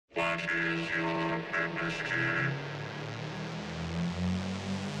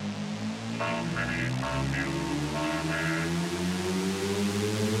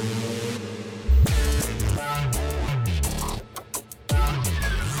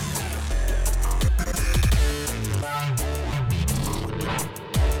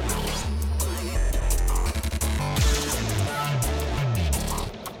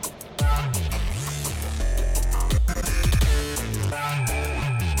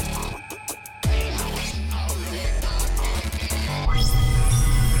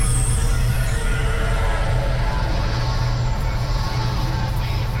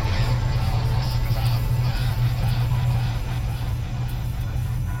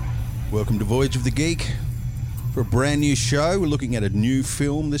Welcome to Voyage of the Geek for a brand new show. We're looking at a new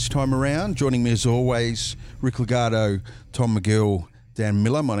film this time around. Joining me as always, Rick Legato, Tom McGill, Dan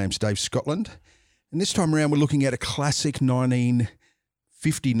Miller. My name's Dave Scotland. And this time around we're looking at a classic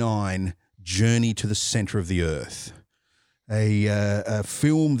 1959 Journey to the Centre of the Earth. A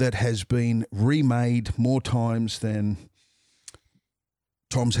film that has been remade more times than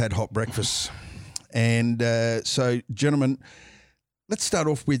Tom's had hot breakfast. And so, gentlemen, let's start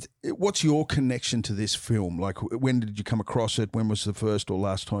off with, what's your connection to this film? Like, when did you come across it? When was the first or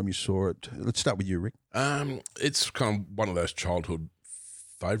last time you saw it? Let's start with you, Rick. It's kind of one of those childhood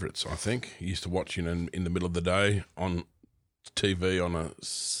favourites, I think. You used to watch it in the middle of the day on TV on a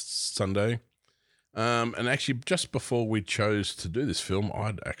Sunday. And actually, just before we chose to do this film,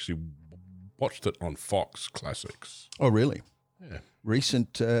 I'd actually watched it on Fox Classics. Oh, really? Yeah.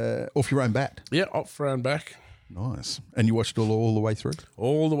 Recent, off your own bat? Yeah, off our own back. Nice. And you watched it all the way through?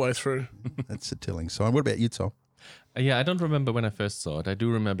 All the way through. That's a telling sign. What about you, Tom? Yeah, I don't remember when I first saw it. I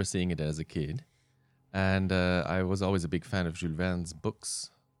do remember seeing it as a kid. And I was always a big fan of Jules Verne's books.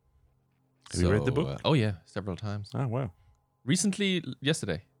 Have you read the book? Oh, yeah, several times. Oh, wow. Recently,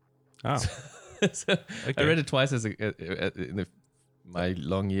 yesterday. Oh. So I read it twice in my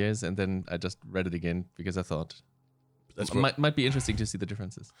long years, and then I just read it again because I thought might be interesting to see the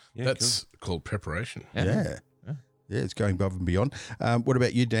differences. Yeah, that's called preparation. Yeah, it's going above and beyond. What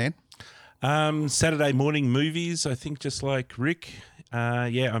about you, Dan? Saturday morning movies, I think, just like Rick.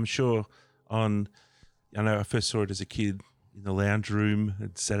 I'm sure I know I first saw it as a kid in the lounge room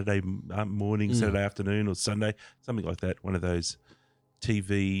at Saturday morning, Saturday afternoon or Sunday, something like that. One of those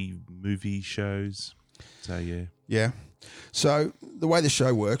TV movie shows. So, yeah. Yeah. So the way the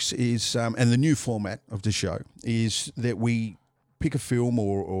show works is, and the new format of the show is that we pick a film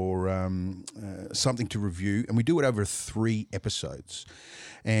or something to review, and we do it over 3 episodes.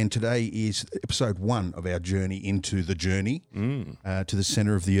 And today is episode 1 of our journey into the journey to the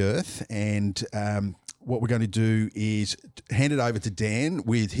centre of the Earth. And what we're going to do is hand it over to Dan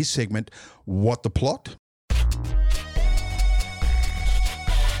with his segment, What the Plot?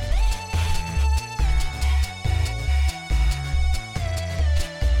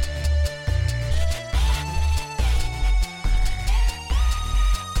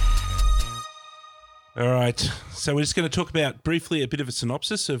 All right, so we're just going to talk about briefly a bit of a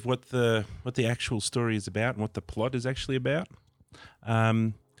synopsis of what the actual story is about and what the plot is actually about.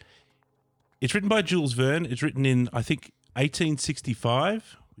 It's written by Jules Verne. It's written in, I think,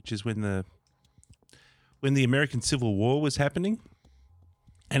 1865, which is when the American Civil War was happening,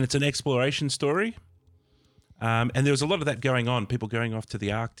 and it's an exploration story. And there was a lot of that going on. People going off to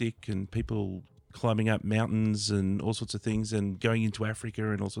the Arctic and people climbing up mountains and all sorts of things, and going into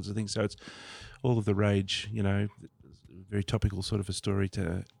Africa and all sorts of things. So it's all of the rage, very topical sort of a story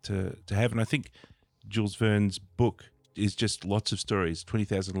to have. And I think Jules Verne's book is just lots of stories.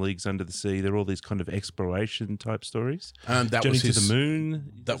 20,000 Leagues Under the Sea. They're all these kind of exploration type stories. And that Journey was to the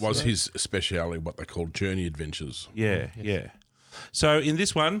Moon. That was his speciality, what they call journey adventures. Yeah. So in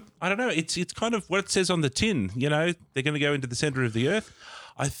this one, I don't know. It's kind of what it says on the tin. They're going to go into the center of the Earth.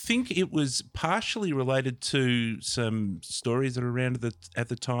 I think it was partially related to some stories that were around at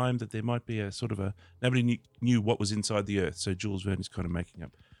the time, that there might be a sort of nobody knew what was inside the Earth. So Jules Verne is kind of making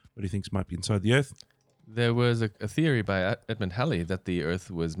up what he thinks might be inside the Earth. There was a theory by Edmund Halley that the Earth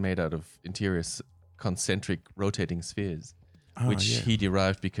was made out of interior concentric rotating spheres, which he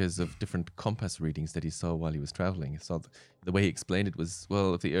derived because of different compass readings that he saw while he was traveling. So the way he explained it was,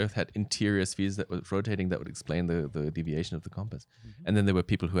 well, if the Earth had interior spheres that were rotating, that would explain the deviation of the compass. Mm-hmm. And then there were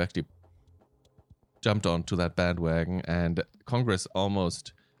people who actually jumped onto that bandwagon, and Congress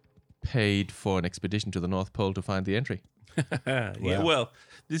almost paid for an expedition to the North Pole to find the entry. Yeah, well,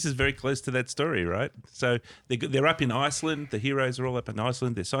 this is very close to that story, right? So they're up in Iceland. The heroes are all up in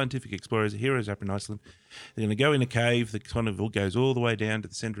Iceland. They're scientific explorers. The heroes are up in Iceland. They're going to go in a cave that kind of goes all the way down to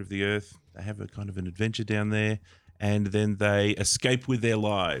the center of the Earth. They have a kind of an adventure down there, and then they escape with their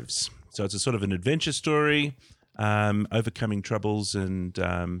lives. So it's a sort of an adventure story, overcoming troubles and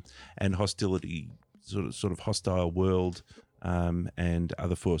hostility, sort of hostile world and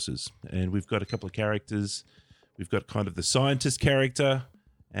other forces. And we've got a couple of characters. We've got kind of the scientist character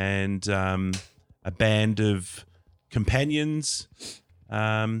and a band of companions.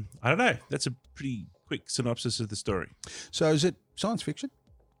 I don't know. That's a pretty quick synopsis of the story. So is it science fiction?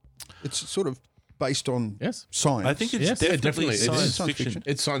 It's sort of based on science. I think it's definitely science fiction.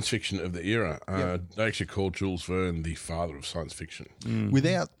 It's science fiction of the era. They actually called Jules Verne the father of science fiction.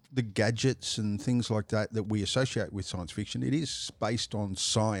 Without the gadgets and things like that we associate with science fiction, it is based on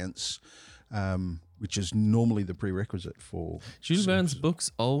science, which is normally the prerequisite for... Jules Verne's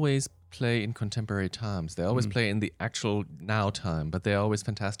books always play in contemporary times. They always play in the actual now time, but they're always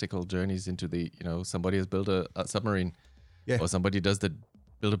fantastical journeys into the, somebody has built a submarine or somebody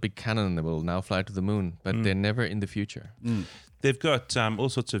build a big cannon that will now fly to the moon, but they're never in the future. They've got all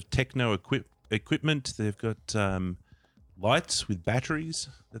sorts of techno equipment. They've got lights with batteries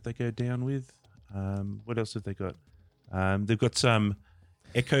that they go down with. What else have they got? They've got some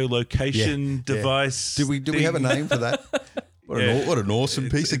echolocation device. Do we have a name for that? What an awesome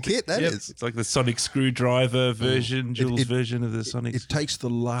piece of kit that is. It's like the sonic screwdriver version, Jules' version of the sonic. It takes the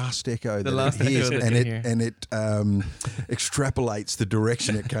last echo it hears and it extrapolates the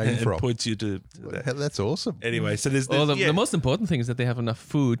direction it came from. It points you to that. That's awesome. Anyway, so there's the most important thing is that they have enough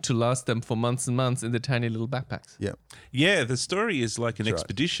food to last them for months and months in the tiny little backpacks. Yeah. Yeah, the story is like an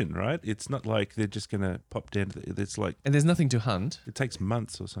expedition, right? It's not like they're just going to pop down. It's like... And there's nothing to hunt. It takes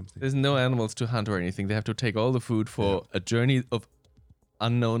months or something. There's no animals to hunt or anything. They have to take all the food for a journey of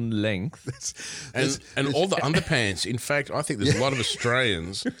unknown length. And all the underpants. In fact, I think there's a lot of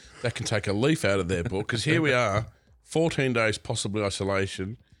Australians that can take a leaf out of their book, because here we are, 14 days possibly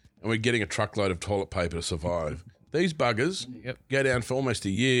isolation, and we're getting a truckload of toilet paper to survive. These buggers go down for almost a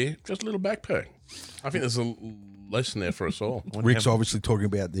year, just a little backpack. I think there's a lesson there for us all. Rick's obviously talking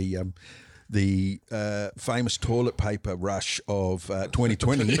about the famous toilet paper rush of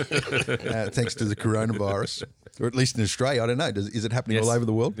 2020, thanks to the coronavirus, or at least in Australia. I don't know. Is it happening all over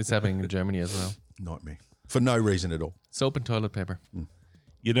the world? It's happening in Germany as well. Nightmare. For no reason at all. Soap and toilet paper.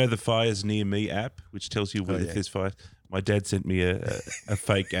 You know the Fires Near Me app, which tells you if there's fire. My dad sent me a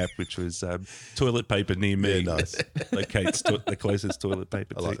fake app, which was toilet paper near me. Yeah, nice. Locates the closest toilet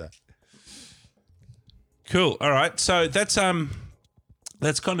paper. I like that. Cool. All right. So that's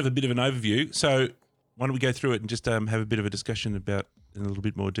kind of a bit of an overview. So why don't we go through it and just have a bit of a discussion about in a little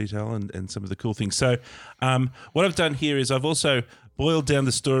bit more detail and some of the cool things. So what I've done here is I've also boiled down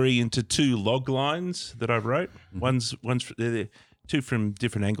the story into 2 log lines that I wrote. One's two from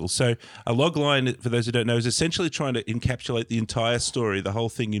different angles. So a log line, for those who don't know, is essentially trying to encapsulate the entire story, the whole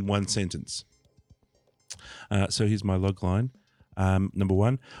thing in one sentence. So here's my log line. Number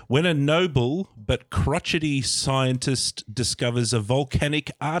 1, when a noble but crotchety scientist discovers a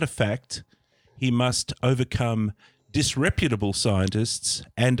volcanic artifact, he must overcome disreputable scientists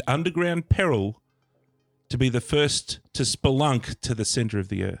and underground peril to be the first to spelunk to the center of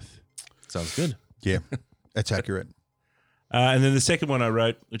the earth. Sounds good. Yeah, that's accurate. And then the second one I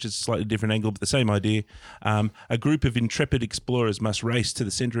wrote, which is a slightly different angle, but the same idea. A group of intrepid explorers must race to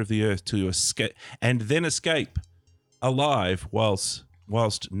the center of the earth to escape, and then escape alive whilst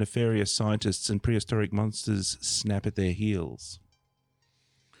nefarious scientists and prehistoric monsters snap at their heels.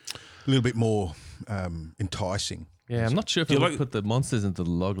 A little bit more enticing. Yeah, I'm not sure if I would put the monsters into the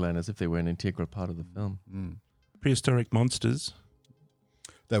logline as if they were an integral part of the film. Prehistoric monsters.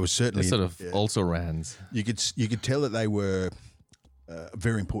 They were certainly sort of also rans. You could tell that they were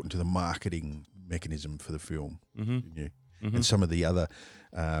very important to the marketing mechanism for the film. And some of the other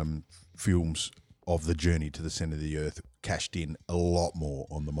films of the journey to the center of the earth cashed in a lot more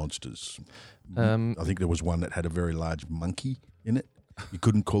on the monsters. I think there was one that had a very large monkey in it. You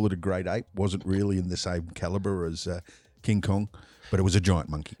couldn't call it a great ape. Wasn't really in the same caliber as King Kong, but it was a giant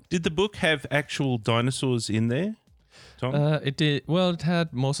monkey. Did the book have actual dinosaurs in there, Tom? It did. Well, it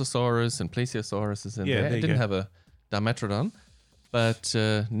had Mosasaurus and Plesiosaurus in there. It didn't have a Dimetrodon, but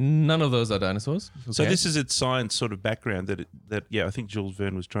none of those are dinosaurs. Okay. So this is its science sort of background that I think Jules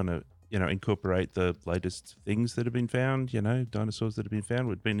Verne was trying to incorporate the latest things that have been found, dinosaurs that have been found,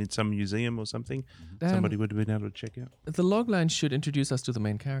 would have been in some museum or something. Somebody would have been able to check out. The logline should introduce us to the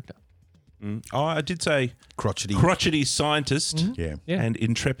main character. Oh, I did say crotchety scientist and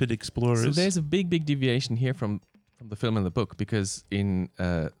intrepid explorers. So there's a big deviation here from the film and the book, because in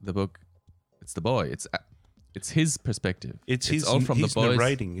the book, it's the boy. It's his perspective. It's all from the boys.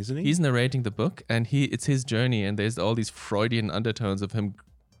 Narrating, isn't he? He's narrating the book, and it's his journey, and there's all these Freudian undertones of him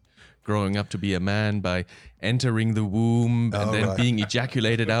growing up to be a man by entering the womb and then being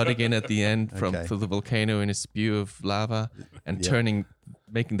ejaculated out again at the end from the volcano in a spew of lava and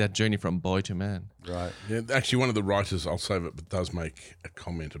making that journey from boy to man. Right. Yeah, actually, one of the writers, I'll save it, but does make a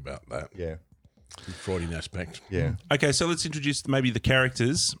comment about that. Yeah. The Freudian aspect. Yeah. Okay, so let's introduce maybe the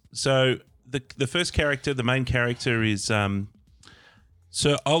characters. So the first character, the main character, is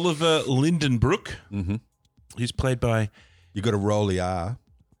Sir Oliver Lindenbrook, who's played by You got to roll the R.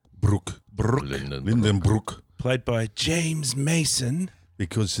 Brook. Lindenbrook. played by James Mason.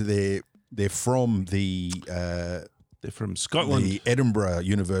 Because they're from the They're from Scotland. the Edinburgh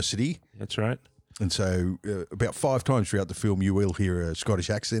University. That's right. And so about 5 times throughout the film, you will hear a Scottish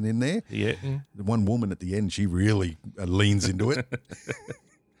accent in there. Yeah. The one woman at the end, she really leans into it.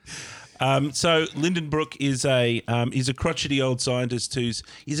 So Lindenbrook is he's a crotchety old scientist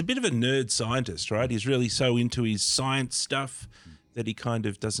he's a bit of a nerd scientist, right? He's really so into his science stuff that he kind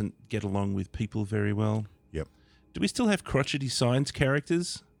of doesn't get along with people very well. Yep. Do we still have crotchety science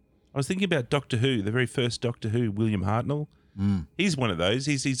characters? I was thinking about Doctor Who, the very first Doctor Who, William Hartnell. He's one of those.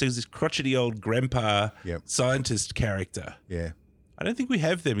 He's this crotchety old grandpa scientist character. Yeah. I don't think we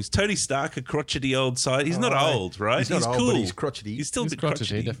have them. Is Tony Stark a crotchety old scientist? He's not old, right? He's not old, cool. but he's crotchety. He's still a bit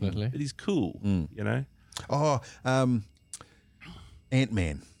crotchety, definitely. But he's cool, you know? Oh,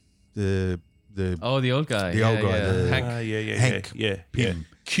 Ant-Man. The The old guy. old guy. The Hank. Hank yeah. Pym.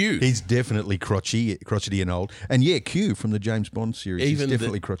 Q. He's definitely crotchety and old. And Q from the James Bond series is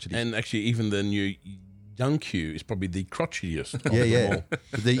definitely crotchety. And actually, even the new young Q is probably the crotchetiest. of Yeah, them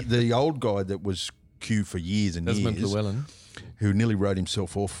yeah. all. The old guy that was Q for years and Desmond years, Llewellyn. who nearly rode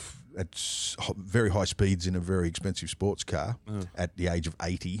himself off at very high speeds in a very expensive sports car at the age of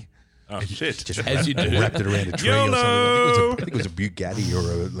 80. Oh, shit. Just As you do. wrapped it around a tree or something. I think it was a Bugatti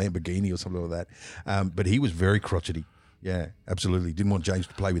or a Lamborghini or something like that. But he was very crotchety. Yeah, absolutely. Didn't want James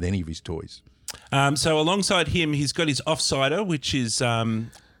to play with any of his toys. So alongside him, he's got his offsider, which is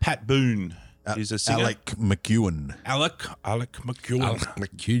Pat Boone, who's a singer. Alec McEwen. Alec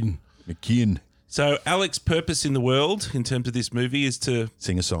McEwen. McKeon. So Alec's purpose in the world, in terms of this movie, is to,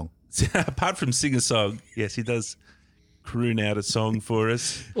 Sing a song. apart from sing a song, yes, he does croon out a song for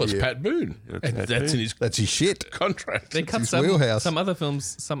us. Well, it's Pat Boone. Pat That's Boone. in his That's his shit. contract. They cut his some wheelhouse. other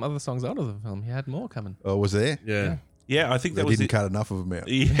songs out of the film. He had more coming. Oh, was there? Yeah. Yeah, I think They that was didn't it. cut enough of them out.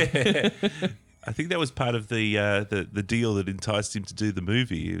 Yeah. I think that was part of the deal that enticed him to do the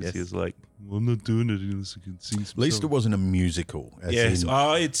movie. He was like, well, I'm not doing it unless I can sing some At least it songs. wasn't a musical. As Yes. in-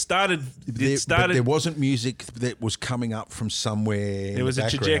 It started. but there wasn't music that was coming up from somewhere. There was a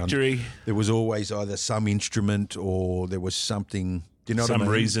trajectory. There was always either some instrument or there was something. Do you know what I Some mean?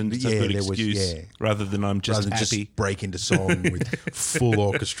 reason, some good there excuse, was. Yeah. rather than I'm just Rather than happy. just break into song with full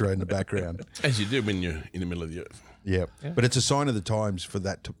orchestra in the background. As you do when you're in the middle of the earth. Yeah. But it's a sign of the times for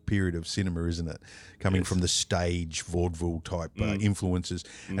that period of cinema, isn't it? Coming from the stage vaudeville type influences,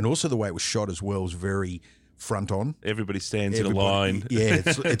 and also the way it was shot as well is very front on. Everybody stands in a line. Yeah,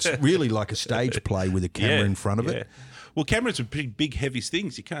 it's really like a stage play with a camera in front of it. Well, cameras are pretty big, heavy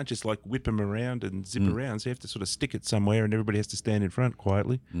things. You can't just like whip them around and zip around. So you have to sort of stick it somewhere, and everybody has to stand in front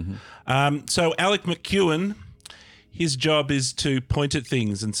quietly. So Alec McEwen, his job is to point at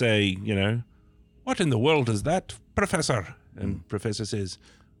things and say, what in the world is that, Professor? And Professor says,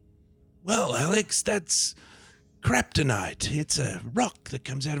 well, Alex, that's kryptonite. It's a rock that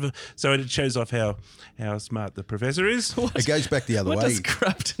comes out of a... So it shows off how smart the professor is. It goes back the other What way. does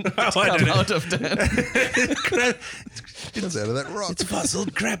kryptonite I don't come know. out of, Dan? It's out of that rock. It's fossil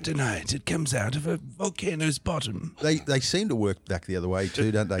kryptonite. It comes out of a volcano's bottom. They seem to work back the other way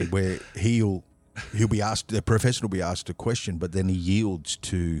too, don't they? Where he'll be asked, the professor will be asked a question, but then he yields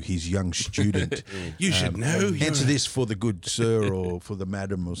to his young student. You should know. Answer this for the good sir or for the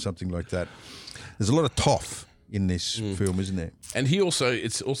madam or something like that. There's a lot of toff in this film, isn't there? And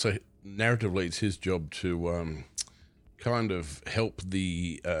it's also narratively, it's his job to kind of help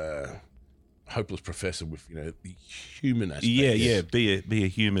the hopeless professor with the human aspect. Yeah. Be a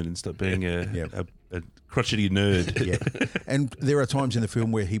human and stop being a crotchety nerd. Yeah. And there are times in the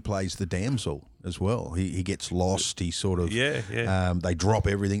film where he plays the damsel as well. He gets lost. He sort of they drop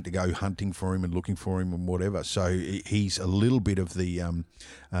everything to go hunting for him and looking for him and whatever. So he's a little bit of the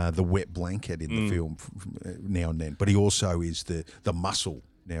wet blanket in the film now and then. But he also is the muscle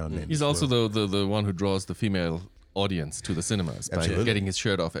now and then. He's also the one who draws the female audience to the cinemas by getting his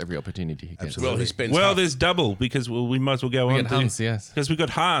shirt off every opportunity he gets. Well, he spends Well, there's double because we might as well go We on. get Hans, yes. Because we've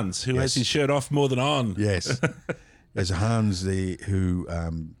got Hans who has his shirt off more than on. Yes. There's Hans there who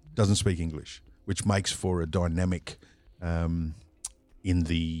doesn't speak English, which makes for a dynamic in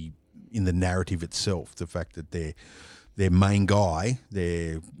the narrative itself. The fact that they're their main guy.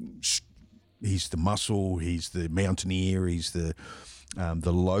 He's the muscle. He's the mountaineer. He's the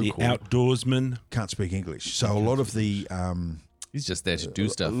local The outdoorsman. can't speak English. So a lot of the He's just there to do a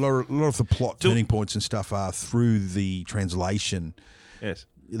stuff. lot of the plot turning points and stuff are through the translation. Yes.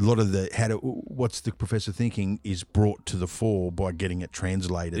 A lot of the what's the professor thinking is brought to the fore by getting it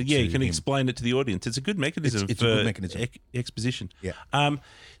translated. Yeah, to you can him. explain it to the audience. It's a good mechanism It's for a good mechanism. exposition. Yeah.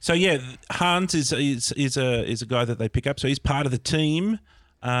 So yeah, Hans is a guy that they pick up. So he's part of the team.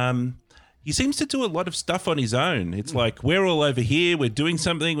 He seems to do a lot of stuff on his own. It's like, we're all over here. We're doing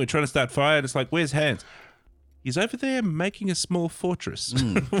something. We're trying to start fire. And it's like, where's Hans? He's over there making a small fortress.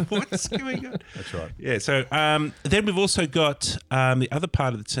 What's going on? That's right. Yeah. So then we've also got the other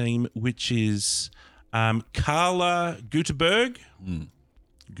part of the team, which is Carla Guterberg.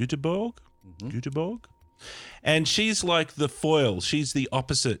 Guterborg. And she's like the foil. She's the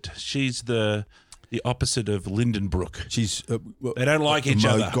opposite. She's the opposite of Lindenbrook. She's They don't like each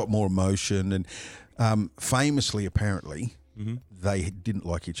other. Got more emotion, and famously, apparently, Mm-hmm. they didn't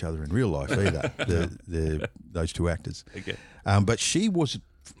like each other in real life either. Those two actors. Okay. But she was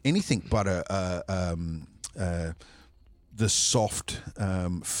anything but the soft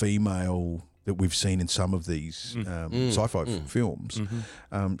female that we've seen in some of these sci-fi films.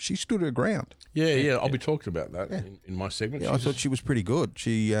 She stood her ground. Yeah. I'll be talking about that in my segment. Yeah, I thought she was pretty good.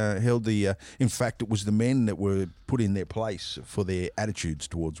 She held the. In fact, it was the men that were put in their place for their attitudes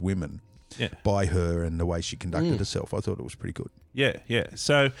towards women by her and the way she conducted herself. I thought it was pretty good. Yeah.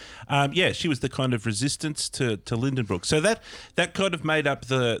 So, she was the kind of resistance to Lindenbrook. So that kind of made up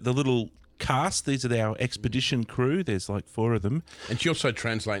the little cast. These are our expedition crew. There's like 4 of them. And she also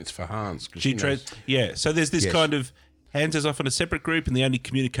translates for Hans. So there's this Yes. kind of Hans is off on a separate group, and the only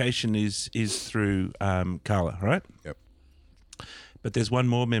communication is through Carla, right? Yep. But there's one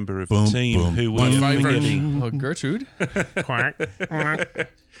more member of the team who My we're favourite. forgetting. Oh, Gertrude.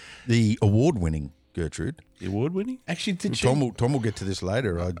 The award-winning Gertrude. The award-winning? Actually, did she? Tom will get to this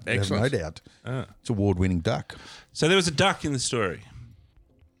later. I have no Excellent. doubt. It's award-winning duck. So there was a duck in the story.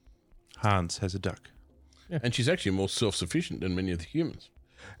 Hans has a duck. And she's actually more self-sufficient than many of the humans.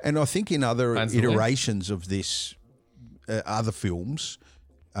 And I think in other Finds the way. iterations of this, other films,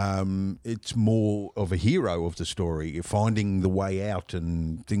 it's more of a hero of the story, finding the way out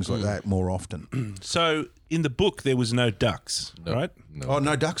and things like that more often. So in the book, there was no ducks, right? No. Oh,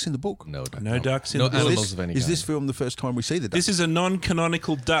 no ducks in the book. No duck. No ducks in No the book. animals of any Is kind. this film the first time we see the duck? This is a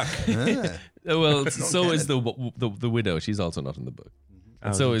non-canonical duck. Well, so is the widow. She's also not in the book.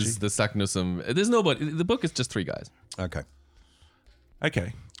 And so is the Saknussem. There's nobody. The book is just 3 guys. Okay.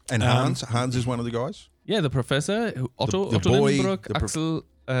 Okay. And Hans is one of the guys? Yeah, the professor, Otto the boy, Lindenbrook, the Axel,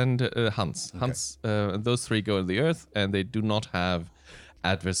 and Hans. Hans, those 3 go to the Earth, and they do not have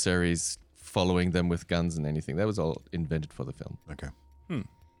adversaries following them with guns and anything. That was all invented for the film. Okay.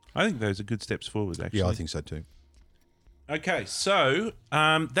 I think those are good steps forward, actually. Yeah, I think so too. Okay, so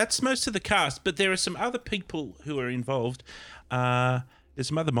that's most of the cast, but there are some other people who are involved. There's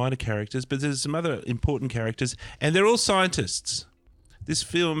some other minor characters, but there's some other important characters, and they're all scientists. This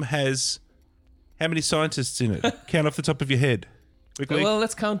film has how many scientists in it? Count off the top of your head. Quickly. Well,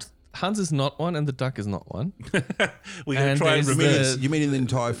 let's count. Hans is not one, and the duck is not one. We're going to and try and there's reverse. You mean in the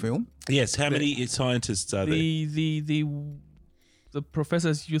entire film? Yes, how many scientists are there? The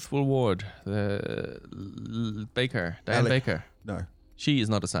professor's youthful ward, Baker, Diane Alec. Baker. No. She is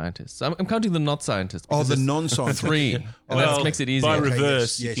not a scientist. So I'm counting the not scientists. Oh, because the there's non-scientists. 3. And that makes it easier. By Okay,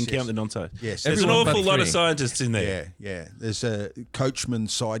 reverse, yes, you yes, can count yes. the non-scientists. Yes. There's an Everyone awful but lot of 3. scientists in there. Yeah. There's a coachman,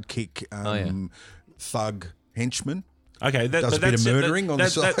 sidekick, thug, henchman. Okay, Does a bit of murdering on the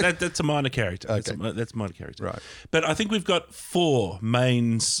side. That's a minor character. Okay. That's a minor character. Right. But I think we've got 4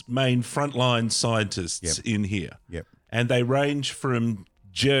 main frontline scientists in here. Yep. And they range from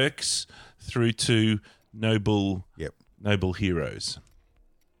jerks through to noble heroes.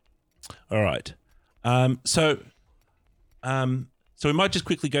 All right. So we might just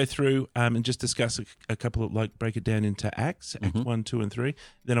quickly go through and just discuss a couple of, like, break it down into acts, Act 1, 2, and 3.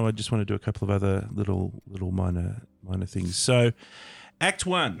 Then I just want to do a couple of other little minor things. So Act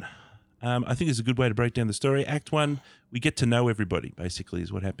 1, I think is a good way to break down the story. Act 1, we get to know everybody, basically,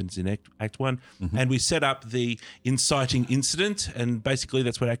 is what happens in Act 1. And we set up the inciting incident, and basically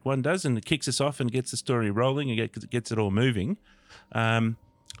that's what Act 1 does, and it kicks us off and gets the story rolling and gets it all moving.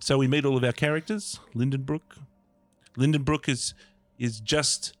 So we meet all of our characters. Lindenbrook is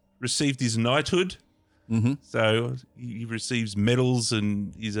just received his knighthood. So he receives medals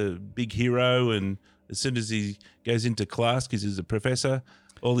and he's a big hero. And as soon as he goes into class, because he's a professor,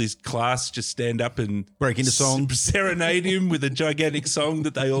 all his class just stand up and Break into song. serenade him with a gigantic song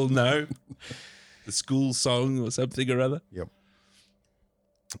that they all know. the school song or something or other. Yep.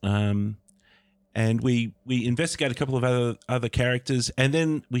 And we investigate a couple of other characters, and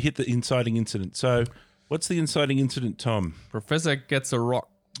then we hit the inciting incident. So, what's the inciting incident, Tom? Professor gets a rock.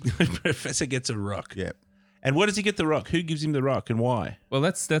 Professor gets a rock. Yep. And what does he get the rock? Who gives him the rock, and why? Well,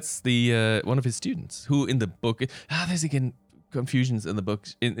 that's the one of his students who in the book. There's again confusions in the book.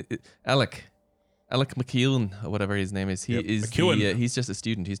 Alec McKeown or whatever his name is. He is he's just a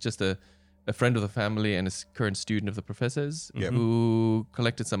student. He's just a friend of the family and a current student of the professor's who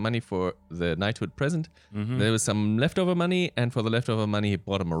collected some money for the knighthood present. There was some leftover money, and for the leftover money, he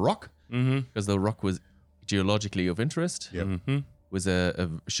bought him a rock because the rock was geologically of interest. Yep. Was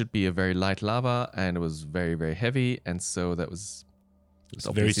should be a very light lava, and it was very, very heavy, and so that was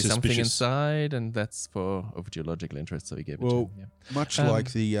obviously very something suspicious. inside, and that's of geological interest. So he gave it to Well, him. much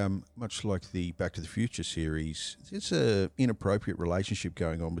like the Back to the Future series, there's a inappropriate relationship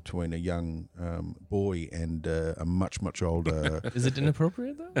going on between a young boy and a much older. Is it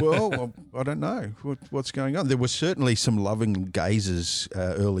inappropriate though? Well, I don't know what's going on. There were certainly some loving gazes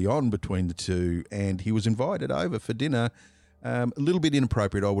early on between the two, and he was invited over for dinner. A little bit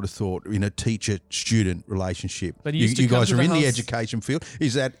inappropriate, I would have thought, in a teacher-student relationship. But he you used to come guys to are the in the house- education field.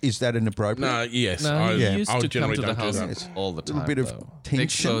 Is that inappropriate? No, yes. No, I, he Yeah. used I to come generally to the don't do house that. all the time. Little bit of though. tension. They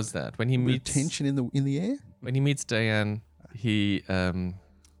expose that when he A bit of meets tension in the air. when he meets Diane. He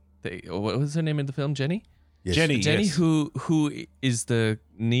what was her name in the film? Jenny. Yes. Jenny, yes. who is the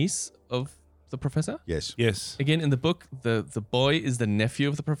niece of the professor. Yes. Yes. Again, in the book, the boy is the nephew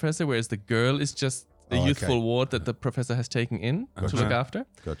of the professor, whereas the girl is just the youthful ward that the professor has taken in to look after.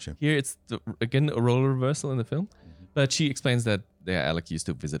 Gotcha. Here, it's again a role reversal in the film. But she explains that Alec used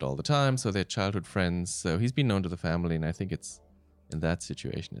to visit all the time, so they're childhood friends. So he's been known to the family, and I think it's in that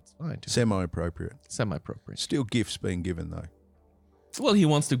situation, it's fine. Semi-appropriate. Semi-appropriate. Still gifts being given, though. Well, he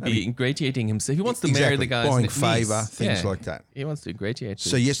wants to be ingratiating himself. He wants to marry the guy's Buying niece. favour, things like that. He wants to ingratiate.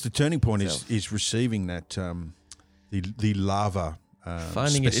 So, yes, the turning point himself. is receiving that, the lava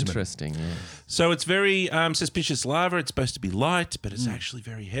Finding it specimen. interesting. Yeah. So it's very suspicious lava. It's supposed to be light, but it's actually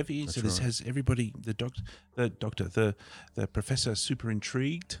very heavy. So this has everybody, the professor, super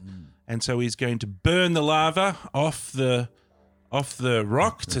intrigued, and so he's going to burn the lava off the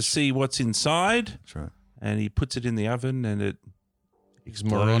rock to see what's inside. That's right. And he puts it in the oven, and it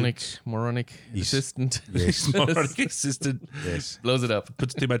explodes. Moronic assistant. Yes. Moronic assistant Yes. Blows it up.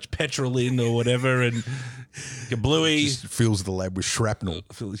 puts too much petrol in or whatever, and kablooey. Just fills the lab with shrapnel.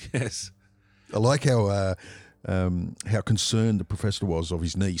 Yes. I like how concerned the professor was of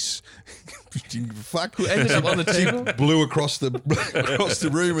his niece. Fuck. Who ended up on the table? Blew across the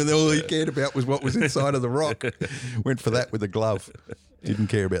room, and all he cared about was what was inside of the rock. Went for that with a glove. Didn't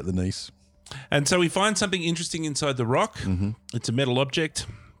care about the niece. And so we find something interesting inside the rock. Mm-hmm. It's a metal object,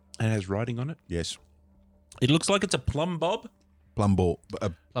 and it has writing on it. Yes. It looks like it's a plumb bob. Plumb ball.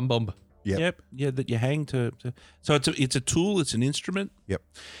 Plum bomb. Yep. Yeah, that you hang to. So it's a tool. It's an instrument. Yep.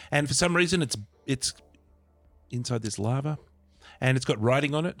 And for some reason, it's inside this lava, and it's got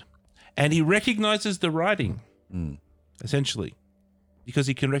writing on it. And he recognizes the writing, essentially, because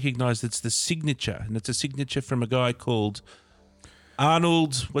he can recognize it's the signature, and it's a signature from a guy called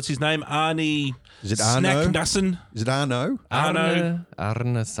Arnold. What's his name? Arnie. Is it Arno? Snacknussen. Is it Arno? Arno.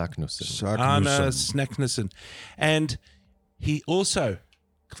 Arne Saknussen. Arne Sarknussen. Snacknussen. And he also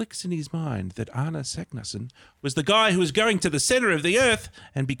clicks in his mind that Arne Saknussen was the guy who was going to the center of the earth,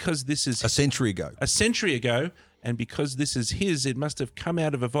 and because this is A century ago. a century ago, and because this is his, it must have come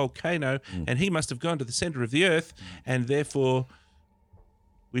out of a volcano, and he must have gone to the center of the earth, and therefore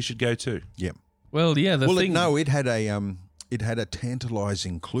we should go too. Yep. Well, yeah, the thing. It had a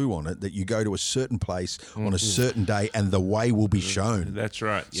tantalizing clue on it that you go to a certain place on a certain day and the way will be shown. That's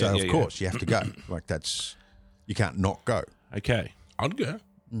right. So of course you have to go. You can't not go. Okay. I'd go.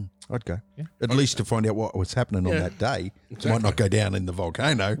 I'd go. At least to find out what was happening on that day. It might not go down in the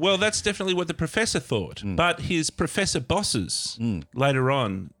volcano. Well, that's definitely what the professor thought. But his professor bosses later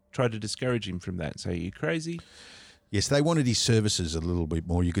on tried to discourage him from that. Say, are you crazy? Yes, they wanted his services a little bit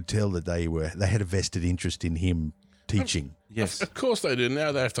more. You could tell that they had a vested interest in him teaching. Yes. Of course they do.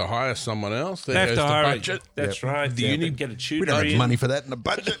 Now they have to hire someone else. They have There's to the hire budget. That's right. The You uni- need to get a tutor. We don't have in. money for that in the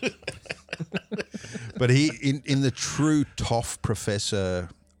budget. But he, in the true Toff professor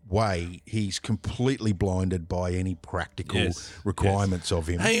way, he's completely blinded by any practical requirements of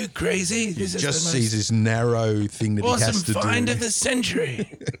him. Are you crazy? He This is just the sees most this narrow thing that he has awesome to find do. of the century.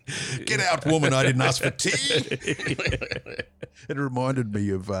 Get out, woman! I didn't ask for tea. It reminded me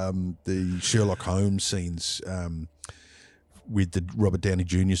of the Sherlock Holmes scenes with the Robert Downey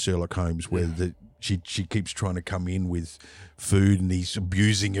Jr. Sherlock Holmes, where she keeps trying to come in with food, and he's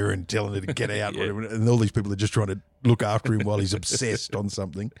abusing her and telling her to get out, whatever, and all these people are just trying to look after him while he's obsessed on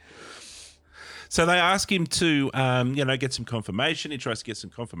something. So they ask him to, get some confirmation. He tries to get some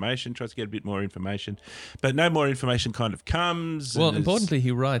confirmation, tries to get a bit more information, but no more information kind of comes. Well, importantly,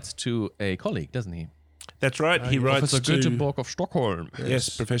 he writes to a colleague, doesn't he? That's right. He writes Professor to Göteborg of Stockholm.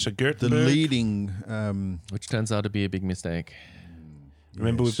 Yes, Professor Gutenberg. The leading... Which turns out to be a big mistake.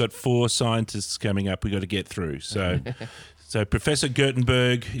 Remember, we've got 4 scientists coming up we've got to get through. So so Professor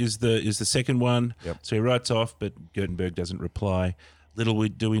Gutenberg is the second one. Yep. So he writes off, but Gutenberg doesn't reply. Little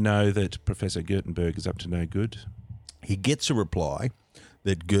do we know that Professor Gutenberg is up to no good. He gets a reply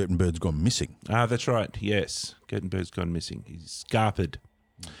that Gutenberg's gone missing. Ah, that's right. Yes, Gutenberg's gone missing. He's scarpered.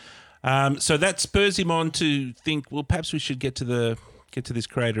 So that spurs him on to think, well, perhaps we should get to this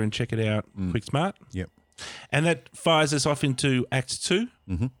crater and check it out quick smart. Yep. And that fires us off into Act 2.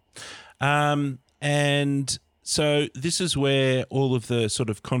 Mm-hmm. And so this is where all of the sort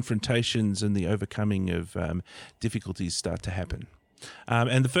of confrontations and the overcoming of difficulties start to happen.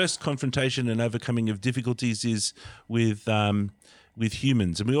 And the first confrontation and overcoming of difficulties is with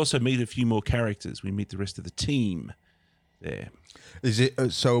humans. And we also meet a few more characters. We meet the rest of the team there. Is it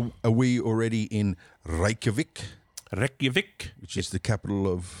so? Are we already in Reykjavik, Reykjavik, which is the capital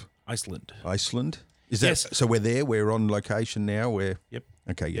of Iceland? Iceland. Is that Yes. so? We're there. We're on location now. We're Yep.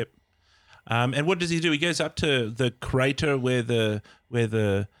 okay. Yep. And what does he do? He goes up to the crater where the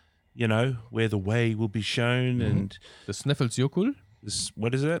way will be shown, and The Snæfellsjökull. this,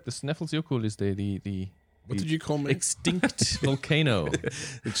 what is it? The Snæfellsjökull is the What did you call me? extinct volcano.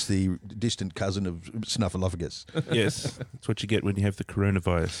 It's the distant cousin of Snuffleupagus. Yes, that's what you get when you have the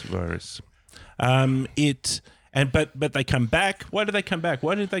coronavirus. But they come back. Why did they come back?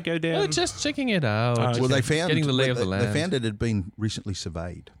 Why did they go down? Oh, just checking it out. okay. Well, they found getting the lay of the land. They found it had been recently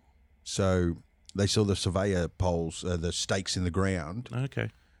surveyed, so they saw the surveyor poles, the stakes in the ground, Okay.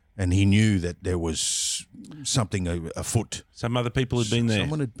 and he knew that there was something afoot. Some other people had been there.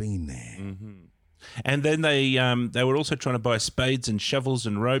 Someone had been there. And then they were also trying to buy spades and shovels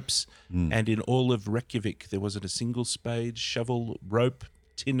and ropes. And in all of Reykjavik, there wasn't a single spade, shovel, rope,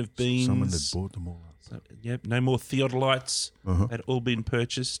 tin of beans. Someone had bought them all up. So, yep, no more theodolites. Had all been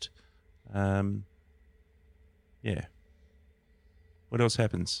purchased. Yeah. What else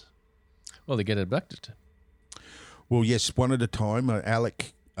happens? Well, they get abducted. Well, yes, one at a time.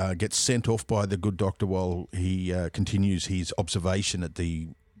 Alec gets sent off by the good doctor while he continues his observation at the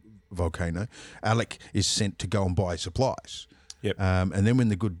volcano. Alec is sent to go and buy supplies. Yep. And then when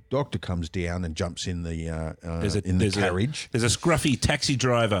the good doctor comes down and jumps in the carriage, There's a scruffy taxi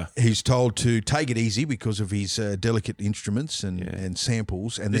driver. he's told to take it easy because of his delicate instruments and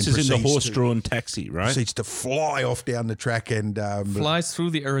samples. And This then is in the proceeds horse-drawn taxi, right? proceeds to fly off down the track and Flies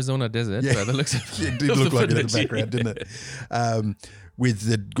through the Arizona desert by the looks of it did look like it in the background, didn't it? With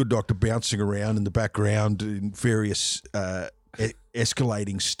the good doctor bouncing around in the background in various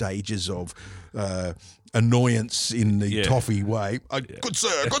escalating stages of annoyance in the toffee way. Good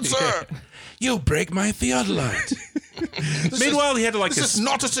sir. You'll break my theodolite. Meanwhile, he had like This is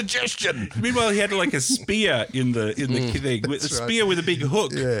not a suggestion. Meanwhile, he had like a spear in the thing, with a spear with a big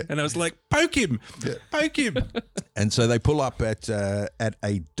hook, and I was like, poke him. And so they pull up at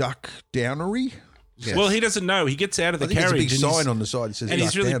a duck downery. Yes. Well, he doesn't know. He gets out of the I think there's a carriage big and sign on the side that says and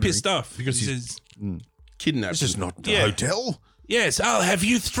he's duck really downery. pissed off Because he he's- says, Kidnapped. This is not the Yeah. hotel. "Yes, I'll have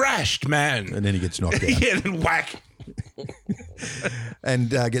you thrashed, man." And then he gets knocked out Yeah, then whack. and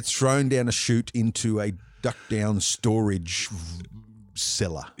gets thrown down a chute into a duck down storage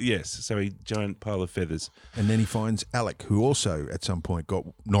cellar. Yes, so a giant pile of feathers. And then he finds Alec, who also at some point got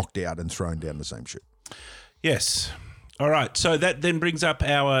knocked out and thrown down the same chute. Yes. All right. So that then brings up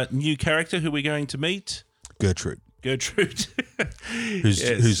our new character who we're going to meet, Gertrude, Gertrude.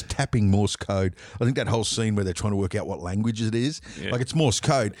 who's tapping Morse code. I think that whole scene where they're trying to work out what language it is, like it's Morse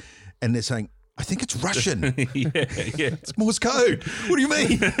code, and they're saying, I think it's Russian. yeah. It's Morse code. What do you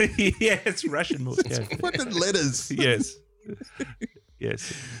mean? Yeah, it's Russian Morse code. Fucking letters. Yes.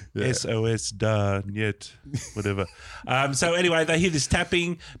 Yes. SOS da yet whatever. So anyway, they hear this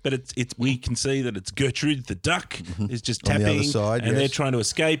tapping, but it's we can see that it's Gertrude the duck is just On the tapping, other side, and yes. they're trying to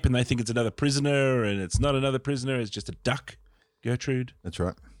escape, and they think it's another prisoner, and it's not another prisoner. It's just a duck. Gertrude That's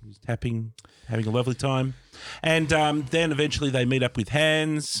right. is tapping, having a lovely time, and then eventually they meet up with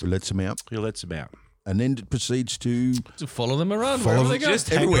Hans, Who lets him out? who lets them out. and then it proceeds to follow them around follow wherever them they go. Just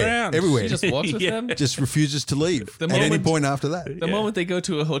hang around. everywhere. She just walks with them. Just refuses to leave The at any moment- point after that. The moment they go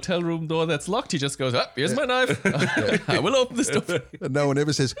to a hotel room door that's locked, he just goes, here's my knife. I will open this door. And no one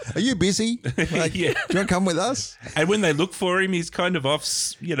ever says, "Are you busy? Like, Yeah. do you want to come with us?" And when they look for him, he's kind of off,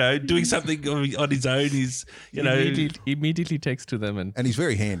 doing something on his own. He's, Immediately takes to them and And he's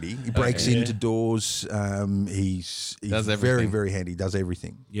very handy. He breaks into doors. He's Does very, everything. very handy. Does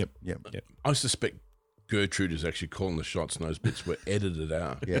everything. Yep. Yep. I suspect Gertrude is actually calling the shots, and those bits were edited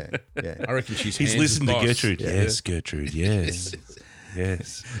out. Yeah. Yeah. I reckon she's He's Hans' listened to boss. Gertrude. Yeah. Yes, Gertrude. Yes.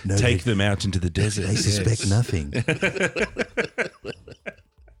 Yes. No, Take they- them out into the desert. They suspect nothing.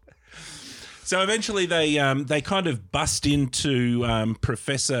 So eventually they kind of bust into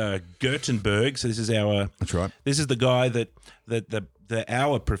Professor Gutenberg. So this is That's right. This is the guy that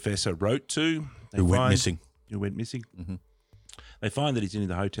our professor wrote to. Who went missing. Who went missing. Mm-hmm. They find that he's in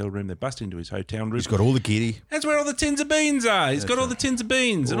the hotel room. They bust into his hotel room. He's got all the kitty. That's where all the tins of beans are. He's got all the tins of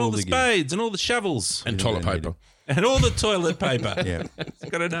beans and All all the the gear. spades and all the shovels And toilet paper. and all the toilet paper. Yeah.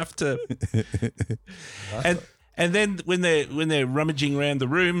 He's got enough to. And then when they're rummaging around the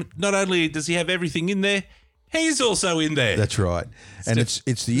room, not only does he have everything in there, he's also in there. That's right. And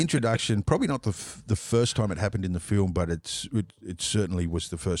it's the introduction. Probably not the first time it happened in the film, but it certainly was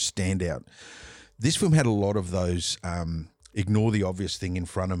the first standout. This film had a lot of those. Ignore the obvious thing in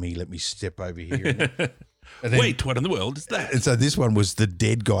front of me. Let me step over here. And then- Wait, what in the world is that? And so this one was the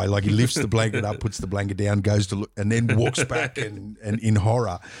dead guy. Like he lifts the blanket up, puts the blanket down, goes to look, and then walks back and in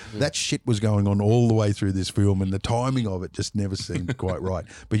horror. That shit was going on all the way through this film, and the timing of it just never seemed quite right.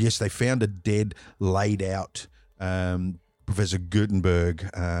 But yes, they found a dead, laid out Professor Gutenberg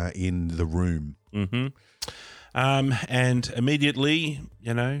in the room. Mm-hmm. And immediately,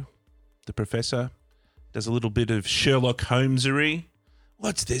 the professor does a little bit of Sherlock Holmesery.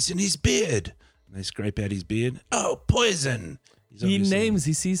 What's this in his beard? And they scrape out his beard. Oh, poison. He's he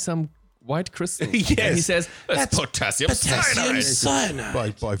obviously- sees some white crystal. Yes. And he says, That's potassium Potassium cyanide. cyanide.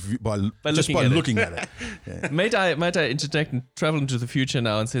 By just by looking at it. Yeah. Might I interject and travel into the future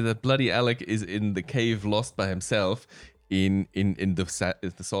now and say that Bloody Alec is in the cave lost by himself in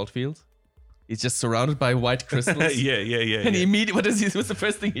the salt field? He's just surrounded by white crystals. yeah. And he immediately, what's the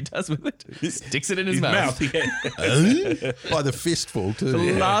first thing he does with it? He sticks it in his mouth. yeah. By the fistful too.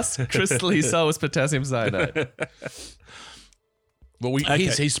 The last crystal he saw was potassium cyanide. Well, Okay.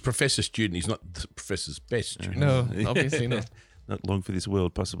 he's the professor's student. He's not the professor's best student. No, obviously not. Not long for this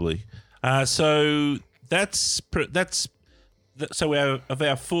world, possibly. So of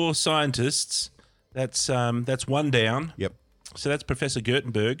our four scientists, that's one down. Yep. So that's Professor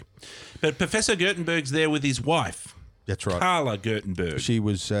Gutenberg, but Professor Gutenberg's there with his wife, That's right. Carla Gutenberg. She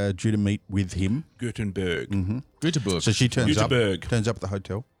was due to meet with him. Gutenberg, Gutenberg. So she turns Gutenberg. up at the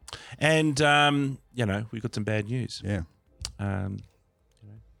hotel. and we've got some bad news. Yeah.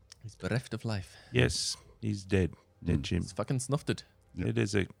 He's bereft of life. Yes, he's dead. Dead Jim. He's fucking snuffed it. It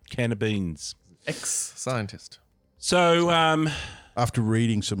is a can of beans. Ex-scientist. So After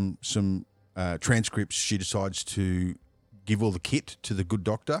reading some transcripts, she decides to give all the kit to the good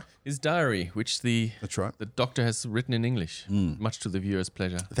doctor. His diary, which the That's right. doctor has written in English, much to the viewer's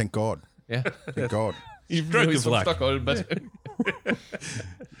pleasure. Thank God. Yeah. Thank God. Even Stroke though he's of from luck. Stockholm, but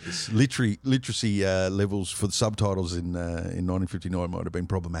Literacy levels for the subtitles in 1959 might have been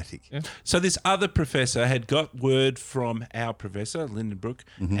problematic. Yeah. So this other professor had got word from our professor, Lindenbrook,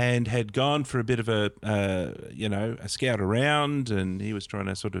 and had gone for a bit of a scout around, and he was trying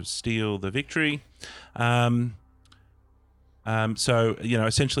to sort of steal the victory. So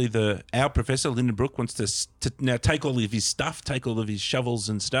essentially, our professor Lindenbrook wants to now take all of his stuff, take all of his shovels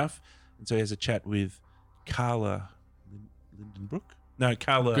and stuff, and so he has a chat with Carla Lindenbrook. No,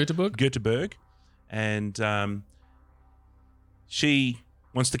 Carla Göteborg? And she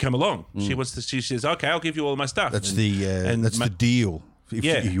wants to come along. She says, "Okay, I'll give you all my stuff." That's And- the deal. If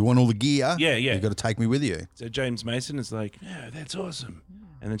Yeah. you want all the gear, Yeah. you've got to take me with you. So James Mason is like, "No, that's awesome."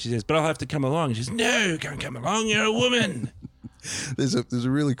 And then she says, "But I'll have to come along." And she says, "No, can't come along. You're a woman." There's a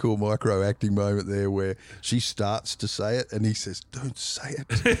really cool micro acting moment there where she starts to say it and he says, "Don't say it."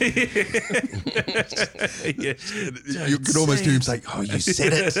 You could almost hear him say, "Oh, you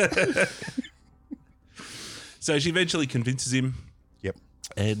said it." So she eventually convinces him, Yep.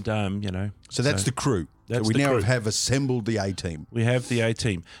 and So that's the crew. that's So we the now crew. have assembled the A team. we have the A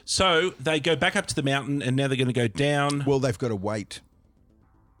team. So they go back up to the mountain, and now they're going to go down. Well, they've got to wait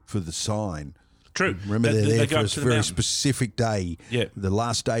for the sign. True. Remember, They- they're they there go for up a to the very mountain. specific day. Yeah. The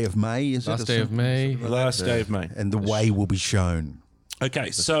last day of May, is it? Last day of May. The last day of May. And the way will be shown.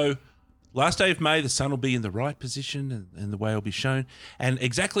 Okay, so last day of May, the sun will be in the right position and the way will be shown. And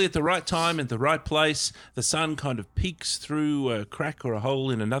exactly at the right time and the right place, the sun kind of peeks through a crack or a hole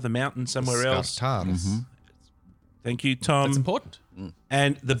in another mountain somewhere else. Thank you, Tom. That's important.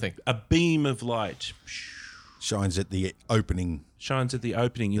 And a beam of light Shines at the opening shines at the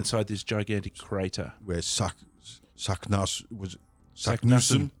opening inside this gigantic crater. where Saknussemm.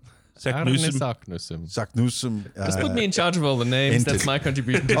 Saknussemm. Saknussemm. Just put me in charge of all the names. entered. That's my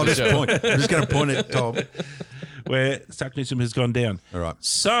contribution to I'll the just show. point. I'm just going to point at Tom. Where Saknussemm has gone down. All right.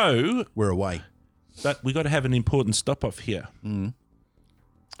 So, We're away. but we got to have an important stop off here.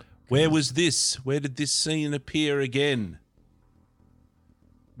 Where was this? Where did this scene appear again?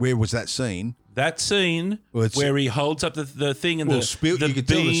 Where was that scene? That scene Well, it's- where he holds up the thing and Well, the you could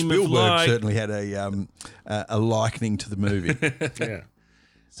tell that beam of Spielberg light. certainly had a likening to the movie. Yeah.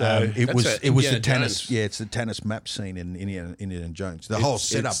 So it was that's the Indiana Tanis. Jones. Yeah, it's the Tanis map scene in Indiana Jones. The whole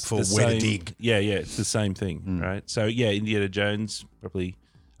setup it's for the where to same- dig. Yeah, it's the same thing, right? So yeah, Indiana Jones probably.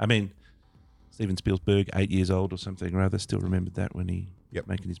 I mean, Steven Spielberg, 8 years old or something or other, still remembered that when he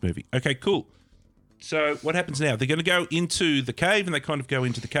making his movie. Okay, cool. So what happens now? They're going to go into the cave, and they kind of go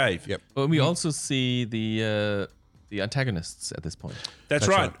into the cave. Yep. But we also see the antagonists at this point. That's That's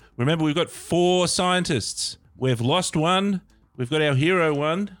right. right. Remember, we've got 4 scientists. We've lost one. We've got our hero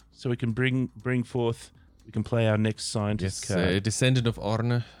one, so we can bring forth. We can play our next scientist Yes, a card. descendant of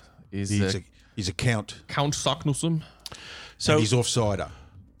Orne is He's a count. Count Saknussemm, So And he's offsider,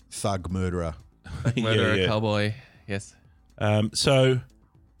 thug, murderer. murderer, yeah. cowboy. Yes, So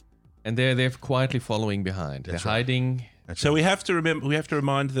and they're quietly following behind. That's they're right. hiding. So we have to remember. We have to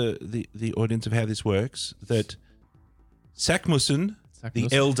remind the audience of how this works. That Saknussemm, the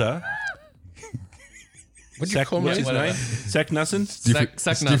Saknussemm. elder. What do you call What's me? his name? Saknussemm. It's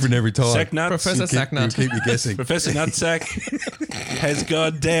Saknut. different every time. Saknut. Professor Saknut. Keep you guessing. Professor Nutsack has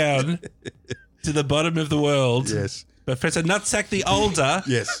gone down to the bottom of the world. Yes. Professor Nutsack, the older.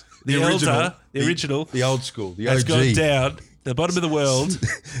 Yes. The elder, the original, The old school. The has gone OG. down to the bottom of the world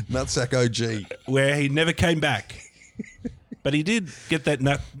Nutsack OG. where he never came back. But he did get that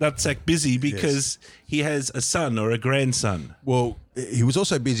nutsack busy because he has a son or a grandson. Well, he was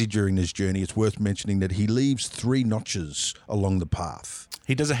also busy during this journey. It's worth mentioning that he leaves 3 notches along the path.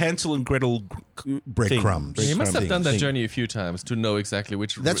 He does a Hansel and Gretel Breadcrumbs. He must have done that thing. journey a few times to know exactly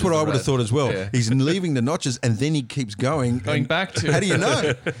which. That's is what the I would have right- thought as well. Yeah. He's leaving the notches and then he keeps going. Going and back to. How do you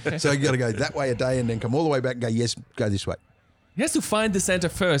know? So you got to go that way a day and then come all the way back and go, yes, go this way. He has to find the center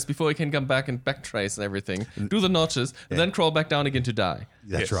first before he can come back and backtrace and everything. Do the notches, and then crawl back down again to die.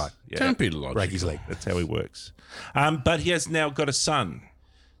 That's Yes. right. Yeah. Can't be logical. Break his leg. That's how he works. But he has now got a son.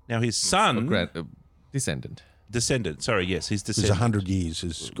 Now his son, Descendant. descendant. Sorry, yes, his There's descendant. 100 years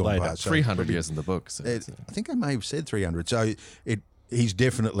has gone Later. past. So 300 years in the book. So I think I may have said 300. So he's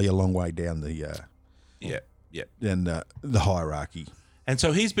definitely a long way down the Yeah, yeah. the hierarchy. And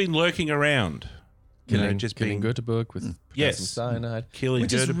so he's been lurking around, killing being Göteborg with Yes. some cyanide. killing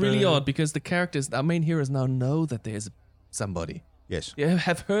Which is really Göteborg. odd because the characters, our main heroes now know that there's somebody. Yes. They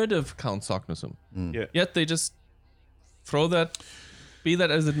have heard of Count Saknussemm. Yeah. Yet they just throw that, be that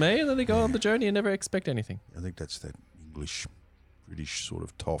as it may, and then they go on the journey and never expect anything. I think that's that English, British sort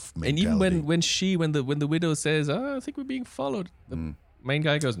of tough And mentality. even when the widow says, "Oh, I think we're being followed," the main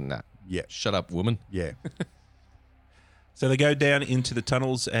guy goes, "Nah, Yeah. shut up, woman." Yeah. So they go down into the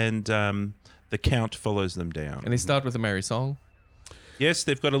tunnels, and the Count follows them down. And they start with a merry song. Yes,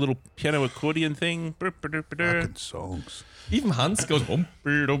 they've got a little piano accordion thing. Fucking songs. Even Hans goes, Oh.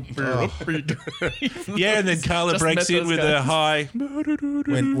 Yeah, and then Carla Just breaks met in those with guys. a high.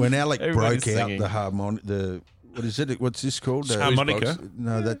 When Alec Everybody's broke out singing. the harmonic, what is it? What's this called? Harmonica.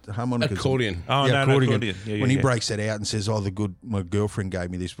 No, that harmonica. Accordion. Oh, no, accordion. Yeah, when he yeah. breaks that out and says, "Oh, my girlfriend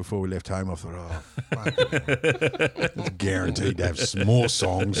gave me this before we left home," I thought, "Oh, fuck. It's guaranteed to have some more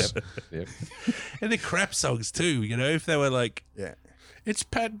songs." Yep. And they're crap songs too, if they were like. Yeah. It's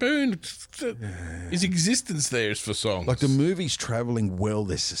Pat Boone. His existence there is for songs. Like the movie's travelling well,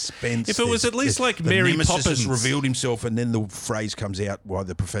 there's suspense. If it was there's- at least there's- like the Mary nemesis has Poppins. revealed himself, and then the phrase comes out by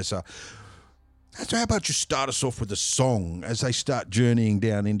the professor. So how about you start us off with a song as they start journeying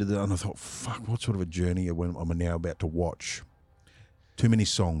down into the... And I thought, fuck, what sort of a journey am I now about to watch? Too many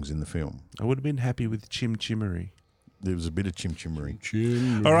songs in the film. I would have been happy with Chim Chimmery. There was a bit of chimmery.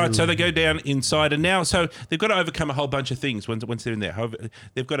 All right, so they go down inside, and now so they've got to overcome a whole bunch of things once they're in there. However,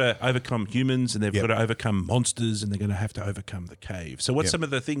 they've got to overcome humans, and they've Yep. got to overcome monsters, and they're going to have to overcome the cave. So, what's Yep. some of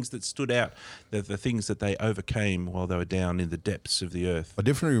the things that stood out? The things that they overcame while they were down in the depths of the earth. I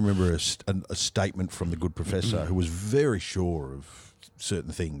definitely remember a statement from the good professor who was very sure of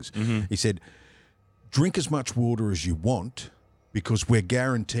certain things. He said, "Drink as much water as you want, because we're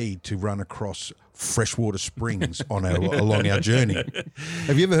guaranteed to run across freshwater springs along our journey.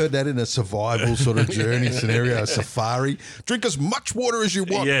 Have you ever heard that in a survival sort of journey scenario, a safari? Drink as much water as you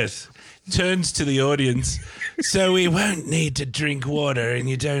want. Yes. Turns to the audience. So we won't need to drink water and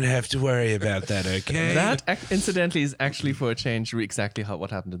you don't have to worry about that, okay? That incidentally is actually for a change exactly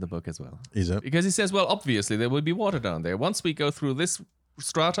what happened in the book as well. Is it? Because he says, well, obviously there will be water down there. Once we go through this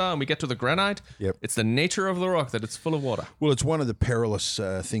strata and we get to the granite, it's the nature of the rock that it's full of water. Well, it's one of the perilous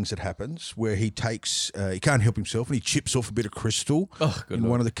things that happens where he takes, he can't help himself and he chips off a bit of crystal in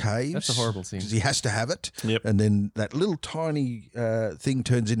one of the caves. That's a horrible scene. Because he has to have it. Yep. And then that little tiny thing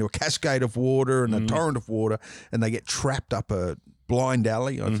turns into a cascade of water and a torrent of water, and they get trapped up a blind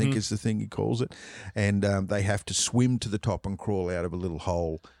alley, I think is the thing he calls it. And they have to swim to the top and crawl out of a little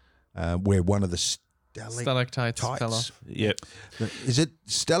hole where one of the stalactites fell off. Yep. Is it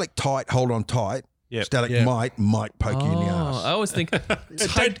stalactite, hold on tight? Yep. Stalagmite might poke you in the ass. I always think I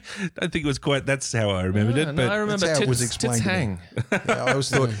don't think it was quite, that's how I remembered it. But I remember that's how it was tits explained to me. hang. Yeah, I always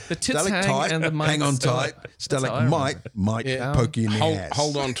thought The tits hang stalactite, and the mites hang on tight. That's how I remember. Stalagmite might poke you in the ass.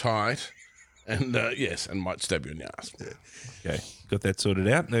 Hold on tight, and and might stab you in the ass. Okay, got that sorted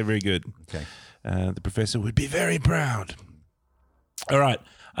out. They're very good. Okay. The professor would be very proud. All right.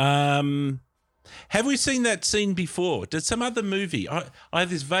 Have we seen that scene before? Did some other movie? I have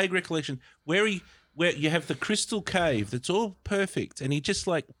this vague recollection where you have the crystal cave that's all perfect, and he just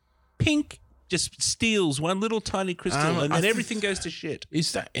like just steals one little tiny crystal, and then everything goes to shit.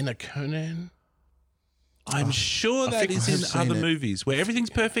 Is that in a Conan? I'm sure I that think is I have in seen other it. movies where everything's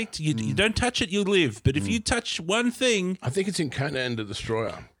perfect. You don't touch it, you live. But if you touch one thing, I think it's in Conan the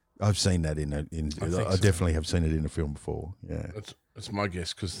Destroyer. I've seen that I definitely have seen it in a film before. Yeah. That's my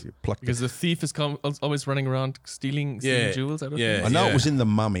guess because Because the thief is always running around stealing jewels out of yeah. things. I know it was in The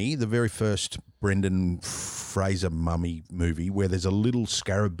Mummy, the very first Brendan Fraser mummy movie, where there's a little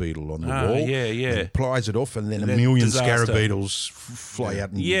scarab beetle on the wall. Yeah. And he plies it off, and then a then million disaster. scarab beetles fly out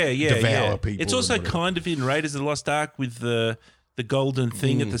and devour devour people. It's also and whatever. kind of in Raiders of the Lost Ark with the golden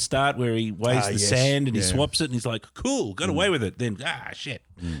thing at the start where he weighs the yes. sand and he Yeah. swaps it and he's like, cool, got away with it. Then, shit.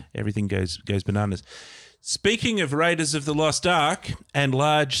 Everything goes bananas. Speaking of Raiders of the Lost Ark and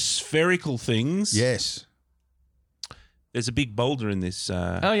large spherical things, Yes. there's a big boulder in this.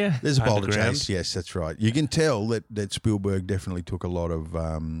 Oh, yeah. There's a boulder Underground. chase. Yes, that's right. You can tell that Spielberg definitely took a lot of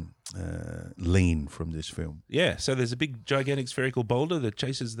lean from this film. Yeah, so there's a big, gigantic spherical boulder that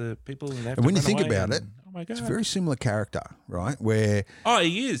chases the people. And when you think about it, oh my God. it's a very similar character, right? Where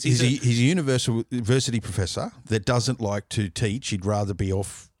he is. he's a university professor that doesn't like to teach. He'd rather be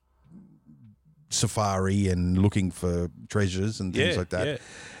off safari and looking for treasures and things like that. Yeah.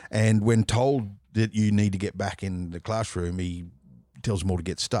 And when told that you need to get back in the classroom, he tells them all to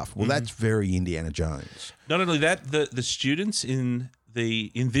get stuff. Well, that's very Indiana Jones. Not only that, the students in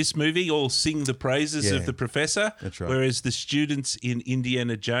this movie all sing the praises Yeah. of the professor. That's right. Whereas the students in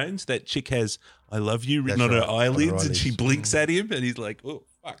Indiana Jones, that chick has "I love you" written That's on right, her on her eyelids, and she eyelids. blinks at him, and he's like, "Oh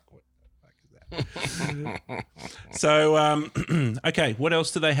fuck, what the fuck is that?" So, okay, what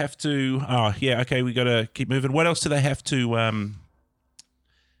else do they have to? Oh, yeah, okay, we got to keep moving. What else do they have to?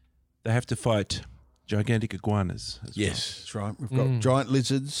 They have to fight gigantic iguanas. as well. yes, That's right. We've got giant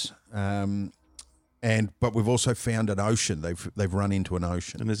lizards, but we've also found an ocean. They've run into an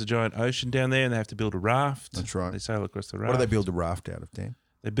ocean. And there's a giant ocean down there, and they have to build a raft. That's right. They sail across the raft. What do they build a raft out of, Dan?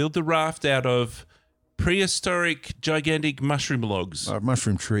 They build the raft out of prehistoric, gigantic mushroom logs.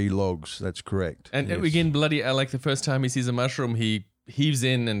 Mushroom tree logs. That's correct. And Yes. again, bloody, I like the first time he sees a mushroom, he heaves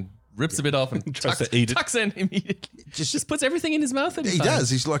in and rips a bit off and Tries tucks, to eat it. tucks in immediately. Just puts everything in his mouth. And He does.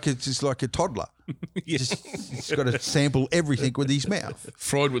 He's like a toddler. He's got to sample everything with his mouth.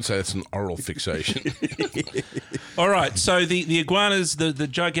 Freud would say it's an oral fixation. All right, so the iguanas, the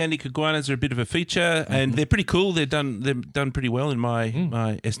gigantic iguanas are a bit of a feature, and they're pretty cool. They're done pretty well in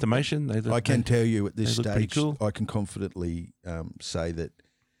my estimation. They look, I can tell you at this they look pretty stage, cool. I can confidently say that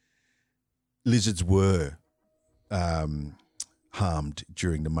lizards were harmed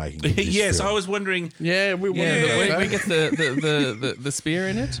during the making of this yes, film. I was wondering. Yeah, we get the spear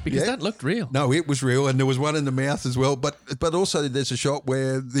in it because Yeah. that looked real. No, it was real, and there was one in the mouth as well. But also, there's a shot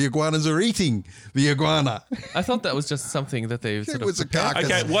where the iguanas are eating the iguana. I thought that was just something that they sort It of was a prepared.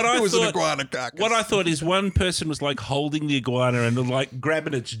 carcass. Okay, what I it was thought, an iguana carcass. What I thought is one person was like holding the iguana and like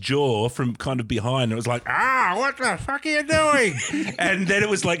grabbing its jaw from kind of behind. It was like, what the fuck are you doing? And then it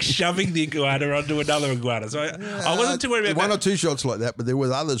was like shoving the iguana onto another iguana. So I wasn't too worried about one that. or two shots like that, but there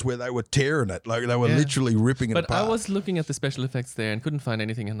were others where they were tearing it, like they were Yeah. literally ripping it But apart. I was looking at the special effects there and couldn't find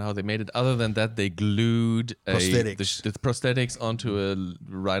anything on how they made it other than that they glued Prosthetics. the prosthetics onto a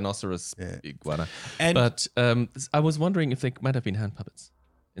rhinoceros iguana. And- But I was wondering if they might have been hand puppets.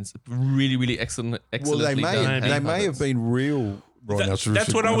 It's really, really well, excellently they done. hand may have puppets. been real rhinoceros.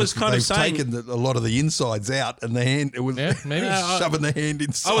 that's what I was kind of They've saying. taken a lot of the insides out, and the hand it was Yeah, maybe. shoving the hand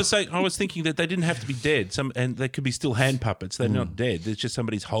inside. I was thinking that they didn't have to be dead. And they could be still hand puppets. They're not dead. It's just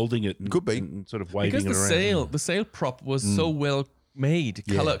somebody's holding it. And, Could be. and sort of waving Because it around. the sail prop was so well made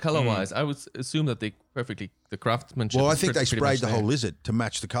color wise. I would assume that they the craftsmanship. Well, I was think they pretty sprayed much the there. whole lizard to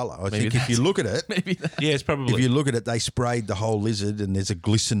match the colour. I Maybe think if you look at it, Maybe that. Yeah, it's probably. if you look at it, they sprayed the whole lizard, and there's a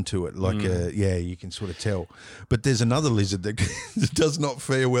glisten to it, like you can sort of tell. But there's another lizard that does not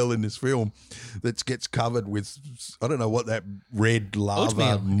fare well in this film, that gets covered with I don't know what that red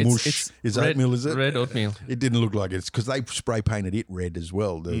lava Oatmeal. mush It's is. red, Oatmeal, is it? Red oatmeal. It didn't look like it. It's because they spray painted it red as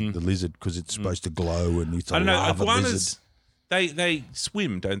well, the lizard, because it's supposed to glow and it's a I don't know. lava Iguanas, lizard. they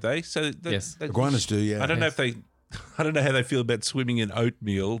swim, don't they? So Yes. Iguanas do, yeah. I don't know if they. I don't know how they feel about swimming in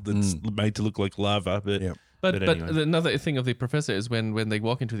oatmeal that's made to look like lava, but Yeah. But anyway. another thing of the professor is when they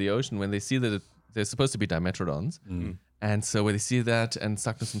walk into the ocean, when they see that they're supposed to be dimetrodons, and so when they see that, and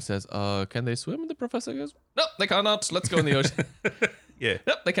Saknussemm says, "Can they swim?" And the professor goes, "No, they cannot. Let's go in the ocean." yeah,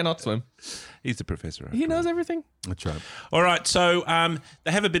 No, they cannot swim. he's the professor. He knows everything. That's right. All right, so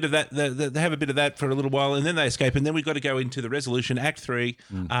they have a bit of that. They have a bit of that for a little while, and then they escape, and then we've got to go into the resolution, Act 3.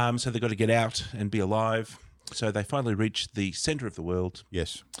 So they've got to get out and be alive. So they finally reach the center of the world,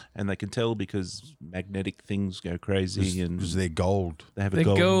 Yes, and they can tell because magnetic things go crazy, and because they're gold. they have a The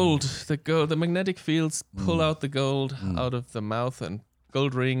gold. the magnetic fields pull out the gold out of the mouth, and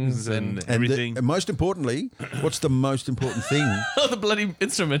gold rings, and And everything. and most importantly, what's the most important thing? oh, the bloody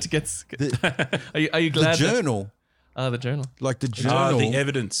instrument gets. Are you The glad? journal. The journal. Like the journal. the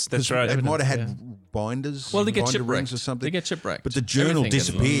evidence. That's 'cause right. It might have had yeah. binders. Well, they get binder shipwrecked rings or something. They get shipwrecked. But the journal Everything gets-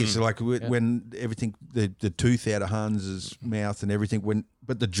 disappears. Like when everything, the tooth out of Hans's mouth and everything.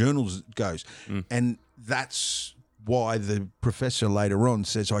 But the journal goes, and that's why the professor later on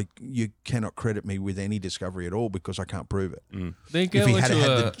says, "You cannot credit me with any discovery at all because I can't prove it." They go If he had into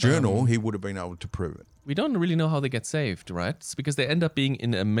had a, the journal, he would have been able to prove it. we don't really know how they get saved, right? It's because they end up being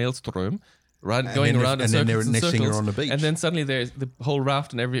in a maelstrom, right, going then around in and then circles they're- next and thing you're circles, on the beach. and then suddenly there's the whole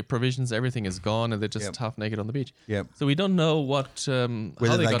raft and everything is gone, and they're just Yep. half naked on the beach. Yep. So we don't know what how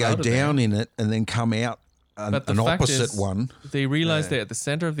Whether they they got go out of there. down in it and then come out But the an fact opposite is, one. They realize they're at the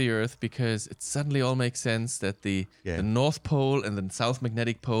center of the Earth because it suddenly all makes sense that the North Pole and the South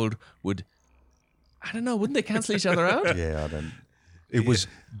Magnetic Pole would, I don't know, wouldn't they cancel each other out? Yeah, I don't. It was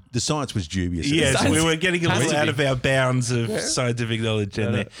the science was dubious. Yes, Science we were getting a has little to out be. of our bounds of scientific knowledge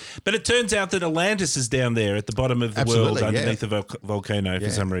in there. But it turns out that Atlantis is down there at the bottom of the world Absolutely, underneath the volcano for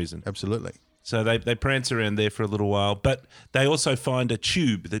some reason. Absolutely. So they prance around there for a little while, but they also find a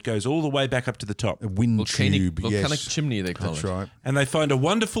tube that goes all the way back up to the top. A wind tube. Volcanic Yes, chimney, they call that's it. right. And they find a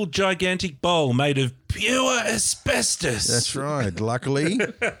wonderful, gigantic bowl made of pure asbestos. That's right. Luckily,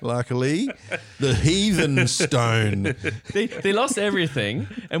 the heathen stone. They lost everything,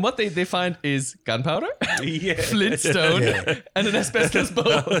 and what they find is gunpowder, flintstone, and an asbestos bowl.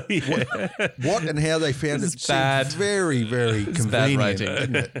 What and how they found This it is bad. seemed very, very Bad convenient. writing.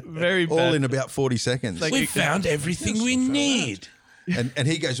 Didn't it? Very All bad. in about 40 seconds. Like- We found everything we need. and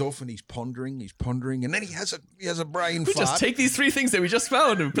he goes off and he's pondering, and then he has a brain we fart. just take these three things that we just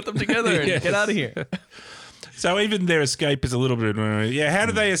found and put them together and get out of here. So even their escape is a little bit. How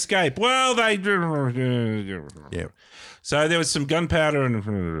did they escape? Well, they. Yeah. So there was some gunpowder and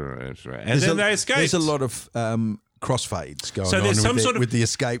then they escaped. There's a lot of crossfades going So on there's some with, sort of- with the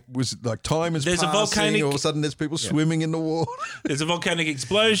escape. Was like time is There's a passing. volcanic- All of a sudden, there's people swimming in the water. There's a volcanic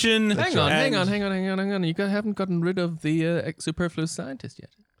explosion. Hang on. and- You haven't gotten rid of the superfluous scientist yet.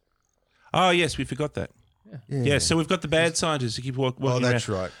 Oh yes, we forgot that. Yeah. So we've got the bad scientists who keep walking Oh, that's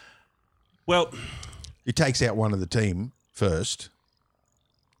around. right. Well, He takes out one of the team first,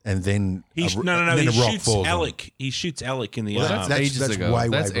 and then he then he a rock shoots falls on him. Alec. He shoots Alec in the Well, arm. that's ages ago. way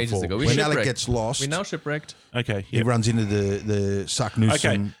That's way ages before. ago. We When Alec shipwrecked. gets lost, We now shipwrecked. Okay. he Yep. runs into the Saknussemm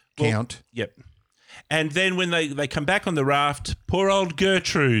Okay. Well, count. Yep. And then when they come back on the raft, poor old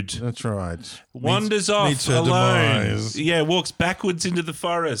Gertrude That's right. wanders Meets off her alone. demise. Yeah, walks backwards into the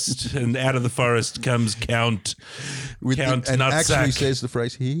forest, and out of the forest comes Count. With Count and Nutsack. actually says the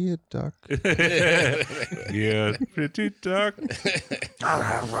phrase, "Here, duck." Yeah, pretty duck.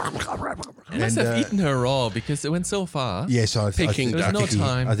 He must have eaten her raw because it went so far. Yes, I Picking think, There's I no think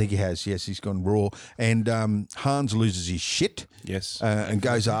time. I think he has. Yes, he's gone raw. And Hans loses his shit Yes. and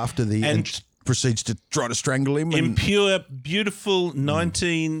goes after the. And proceeds to try to strangle him. In And pure, beautiful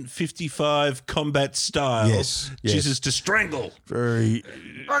 1955 combat style, Yes, yes. chooses to strangle. very.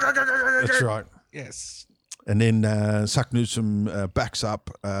 That's right. Yes. And then Suck Newsom backs up,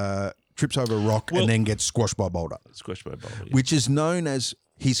 trips over a rock, Well- and then gets squashed by a boulder, Squashed by a boulder. Yeah. which is known as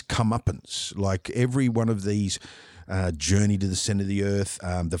his comeuppance. Like every one of these Journey to the Centre of the Earth,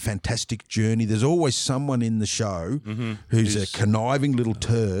 the Fantastic Journey, there's always someone in the show who's a conniving little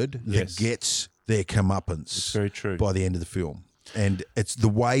turd that Yes. gets their comeuppance. It's very true. By the end of the film. And it's the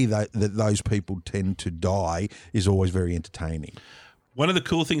way that those people tend to die is always very entertaining. One of the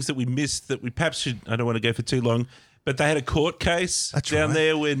cool things that we missed that we perhaps should, I don't want to go for too long, but they had a court case That's down right.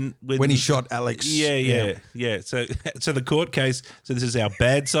 there when When he shot Alex. Yeah. So the court case. So this is our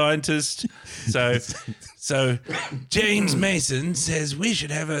bad scientist. So James Mason says we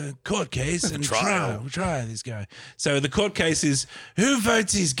should have a court case and try this guy. So the court case is who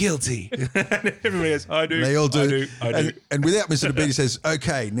votes he's guilty. And everybody goes, I do. They all do. I do. And without missing a beat, he says,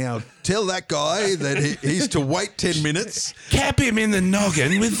 okay, now tell that guy that he's to wait 10 minutes. Cap him in the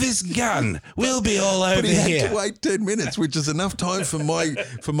noggin with this gun. We'll be all over But he had here. to wait 10 minutes, which is enough time for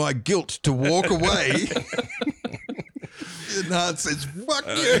my guilt to walk away. And Hart says, fuck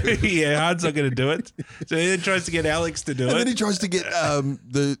you. Yeah, Hard's not going to do it. So he then tries to get Alex to do And it. then he tries to get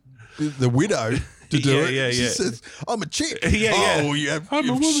the widow to do Yeah, it. yeah, She yeah. says, I'm a chick. Yeah, yeah. Oh,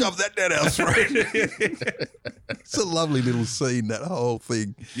 you've shoved that down our throat. It's a lovely little scene, that whole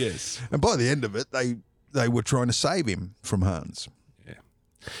thing. Yes. And by the end of it, they were trying to save him from Hans.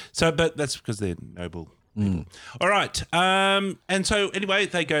 So, but that's because they're noble people. All right. And so anyway,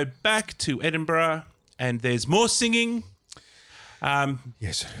 they go back to Edinburgh, and there's more singing.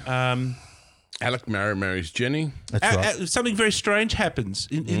 Yes. Alec marries Jenny. That's right. Something very strange happens.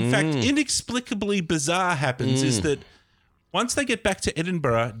 In fact, inexplicably bizarre happens is that once they get back to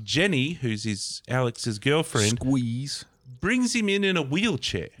Edinburgh, Jenny, who's Alex's girlfriend, Squeeze. brings him in a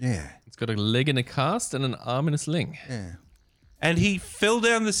wheelchair. Yeah. It's got a leg in a cast and an arm in a sling. Yeah. And he fell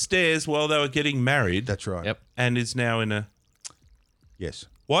down the stairs while they were getting married. That's right. Yep. And is now in a... Yes.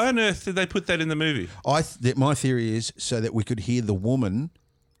 Why on earth did they put that in the movie? My theory is so that we could hear the woman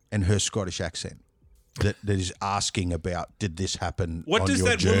and her Scottish accent that is asking about, did this happen What on does your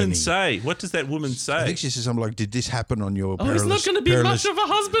that journey? woman say? What does that woman say? I think she says something like, did this happen on your Oh, perilous... he's not going to be perilous- much of a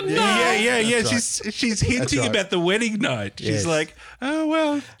husband now. Yeah. That's She's hinting right. about the wedding night. Yes. She's like, oh,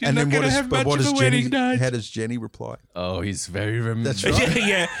 well, you're And not then going to have much of a wedding night. How does Jenny reply? Oh, he's very romantic. That's right.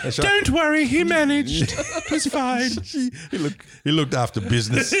 Yeah. That's right. Don't worry, he managed. It was fine. He looked after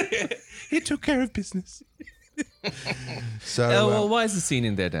business. He took care of business. So Well, why is the scene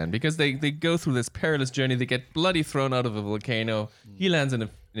in there, Dan? Because they go through this perilous journey. They get bloody thrown out of a volcano. He lands in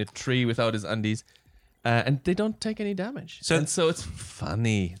a tree without his undies. And they don't take any damage. So- So it's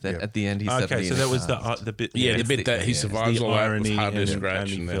funny that at the end he's Okay, suddenly so in that a was cast. the bit. Yeah, the it's bit the- that he yeah, survives the all that irony with hardly a and scratch.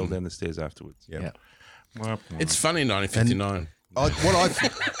 he And fell then down the stairs afterwards. Yeah. it's funny, 1959.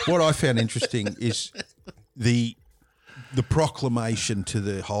 what I found interesting is the proclamation to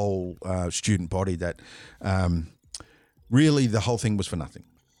the whole student body that really the whole thing was for nothing.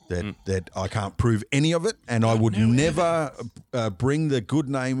 That I can't prove any of it, and I would never bring the good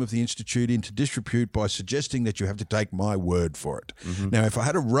name of the institute into disrepute by suggesting that you have to take my word for it. Now, if I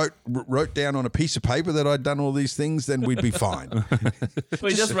had wrote down on a piece of paper that I'd done all these things, then we'd be fine. Well,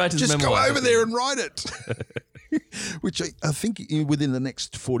 he just write his Just go memoir. over there and write it. Which I think within the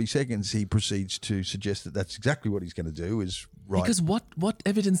next 40 seconds, he proceeds to suggest that that's exactly what he's going to do is write. Because what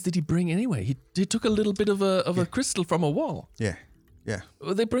evidence did he bring anyway? He took a little bit of a crystal from a wall. Yeah.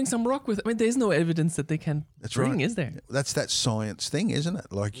 Well, they bring some rock with it. I mean, there's no evidence that they can That's bring, right. is there? That's that science thing, isn't it?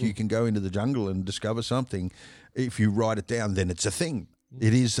 Like you can go into the jungle and discover something. If you write it down, then it's a thing.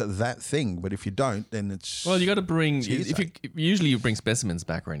 It is that thing. But if you don't, then it's... Well, you got to bring. It's Usually you bring specimens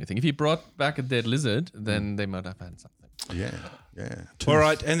back or anything. If you brought back a dead lizard, then they might have had something. Yeah. All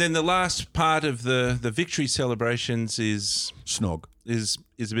right, and then the last part of the victory celebrations is Snog.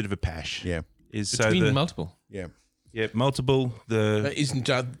 a bit of a pash. Yeah. Between multiple. Yeah. Multiple.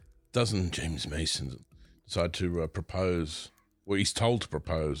 Doesn't James Mason decide to propose? Well, he's told to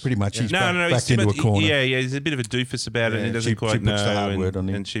propose. Pretty much. He's No, backed into a corner. Yeah, he's a bit of a doofus about it. And he doesn't she quite puts know. the hard word on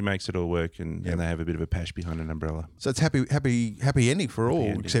him. And she makes it all work, and they have a bit of a pash behind an umbrella. So it's happy ending for all,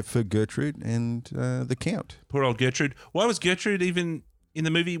 ending. except for Gertrude and the Count. Poor old Gertrude. Why was Gertrude even in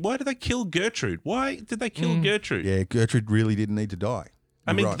the movie? Why did they kill Gertrude? Why did they kill Gertrude? Yeah, Gertrude really didn't need to die.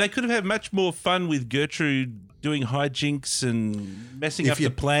 I mean, You're right. they could have had much more fun with Gertrude doing hijinks and messing up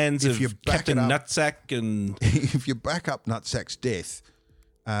the plans if of you back Captain it up- Nutsack and if you back up Nutsack's death,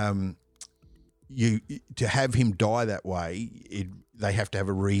 you to have him die that way, they have to have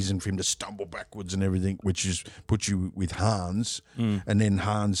a reason for him to stumble backwards and everything, which is puts you with Hans, and then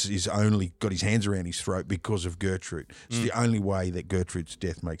Hans is only got his hands around his throat because of Gertrude. It's the only way that Gertrude's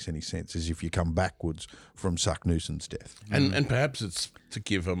death makes any sense is if you come backwards from Saknussemm's death. And perhaps it's to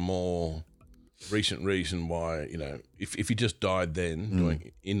give a more recent reason why, if he just died then,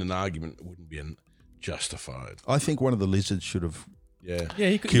 doing in an argument, it wouldn't be justified. I think one of the lizards should have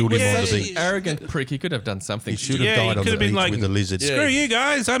he killed him on the such beach. an arrogant prick. He could have done something. He should have died on the beach with the lizard. Screw you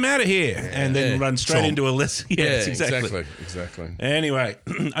guys, I'm out of here. And then run straight Chomp. into a lizard. Yes, exactly. Anyway,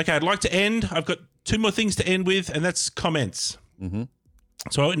 okay, I'd like to end. I've got two more things to end with, and that's comments. Mm-hmm.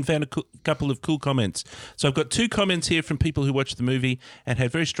 So I went and found a couple of cool comments. So I've got two comments here from people who watched the movie and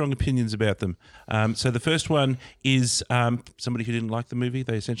had very strong opinions about them. So the first one is somebody who didn't like the movie.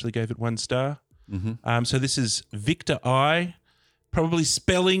 They essentially gave it 1 star. Mm-hmm. So this is Victor I. Probably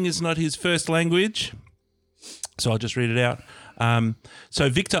spelling is not his first language. So I'll just read it out. So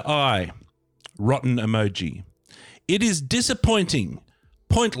Victor I, rotten emoji. It is disappointing,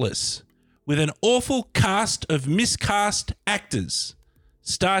 pointless, with an awful cast of miscast actors,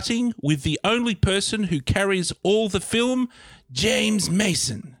 starting with the only person who carries all the film, James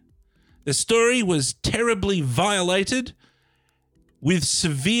Mason. The story was terribly violated with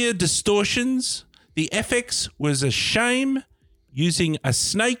severe distortions. The FX was a shame. Using a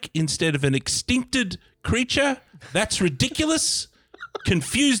snake instead of an extincted creature, that's ridiculous.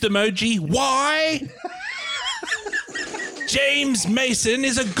 Confused emoji. Why? James Mason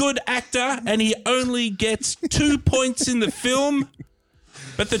is a good actor and he only gets 2 points in the film.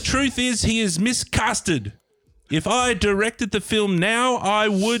 But the truth is he is miscasted. If I directed the film now, I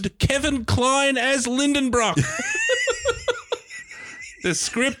would Kevin Kline as Lindenbrock. The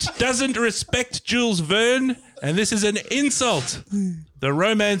script doesn't respect Jules Verne, and this is an insult. The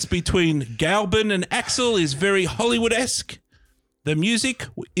romance between Galbin and Axel is very Hollywood-esque. The music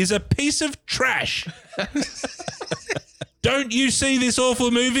is a piece of trash. Don't you see this awful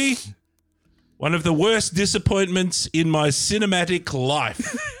movie? One of the worst disappointments in my cinematic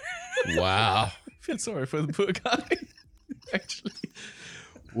life. Wow. I feel sorry for the poor guy, actually.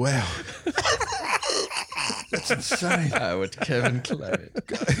 Wow. That's insane. I would Kevin Kline.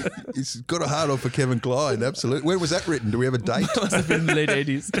 He's got a hard on for Kevin Kline, absolutely. When was that written? Do we have a date? Must have been in the late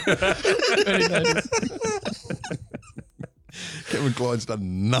 80s. Early 90s. Kevin Kline's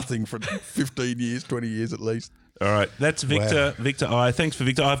done nothing for 15 years, 20 years at least. All right, that's Victor. Wow. Victor I. Thanks for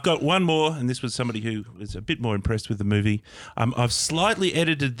Victor. I've got one more, and this was somebody who was a bit more impressed with the movie. I've slightly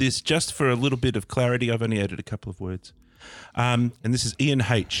edited this just for a little bit of clarity. I've only added a couple of words. And this is Ian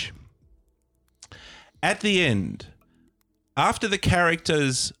H. At the end, after the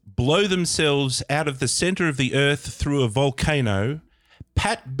characters blow themselves out of the center of the earth through a volcano,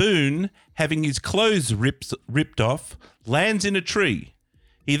 Pat Boone, having his clothes ripped off, lands in a tree.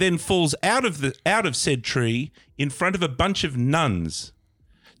 He then falls out of said tree in front of a bunch of nuns.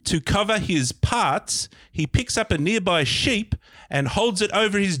 To cover his parts, he picks up a nearby sheep and holds it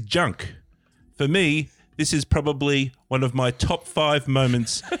over his junk. For me, this is probably one of my top 5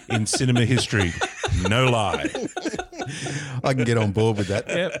 moments in cinema history. No lie. I can get on board with that.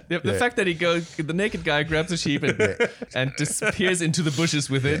 Yep. The fact that the naked guy grabs a sheep and disappears into the bushes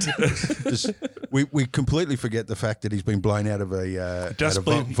with it. We completely forget the fact that he's been blown out of a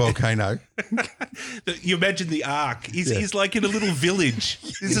volcano. You imagine the ark. He's like in a little village.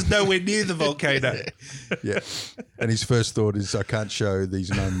 This is nowhere near the volcano. Yeah. And his first thought is, I can't show these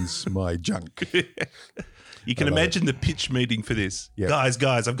nuns my junk. You can imagine the pitch meeting for this. Yep.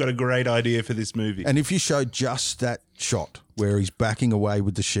 Guys, I've got a great idea for this movie. And if you show just that shot where he's backing away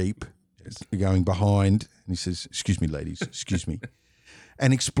with the sheep, going behind, and he says, "Excuse me, ladies, excuse me,"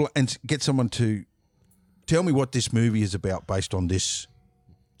 and get someone to tell me what this movie is about based on this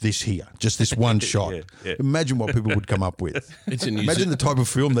here, just this one shot. Yeah. Imagine what people would come up with. Imagine the type of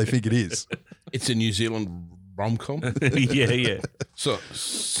film they think it is. It's a New Zealand rom-com. Yeah. So,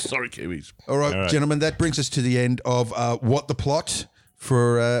 sorry, Kiwis. All right, gentlemen, that brings us to the end of What the Plot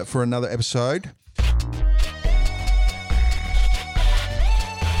for another episode.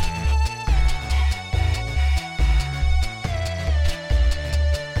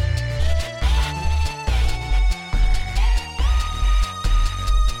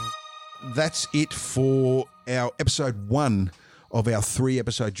 That's it for our episode 1 of our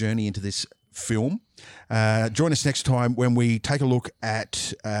 3-episode journey into this film. Join us next time when we take a look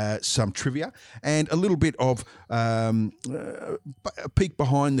at some trivia and a little bit of a peek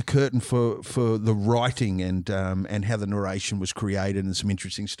behind the curtain for the writing and how the narration was created and some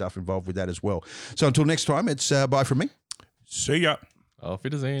interesting stuff involved with that as well. So until next time, it's bye from me. See ya. Auf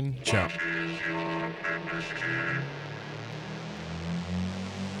Wiedersehen. Ciao.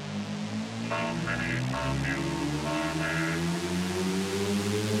 Bye.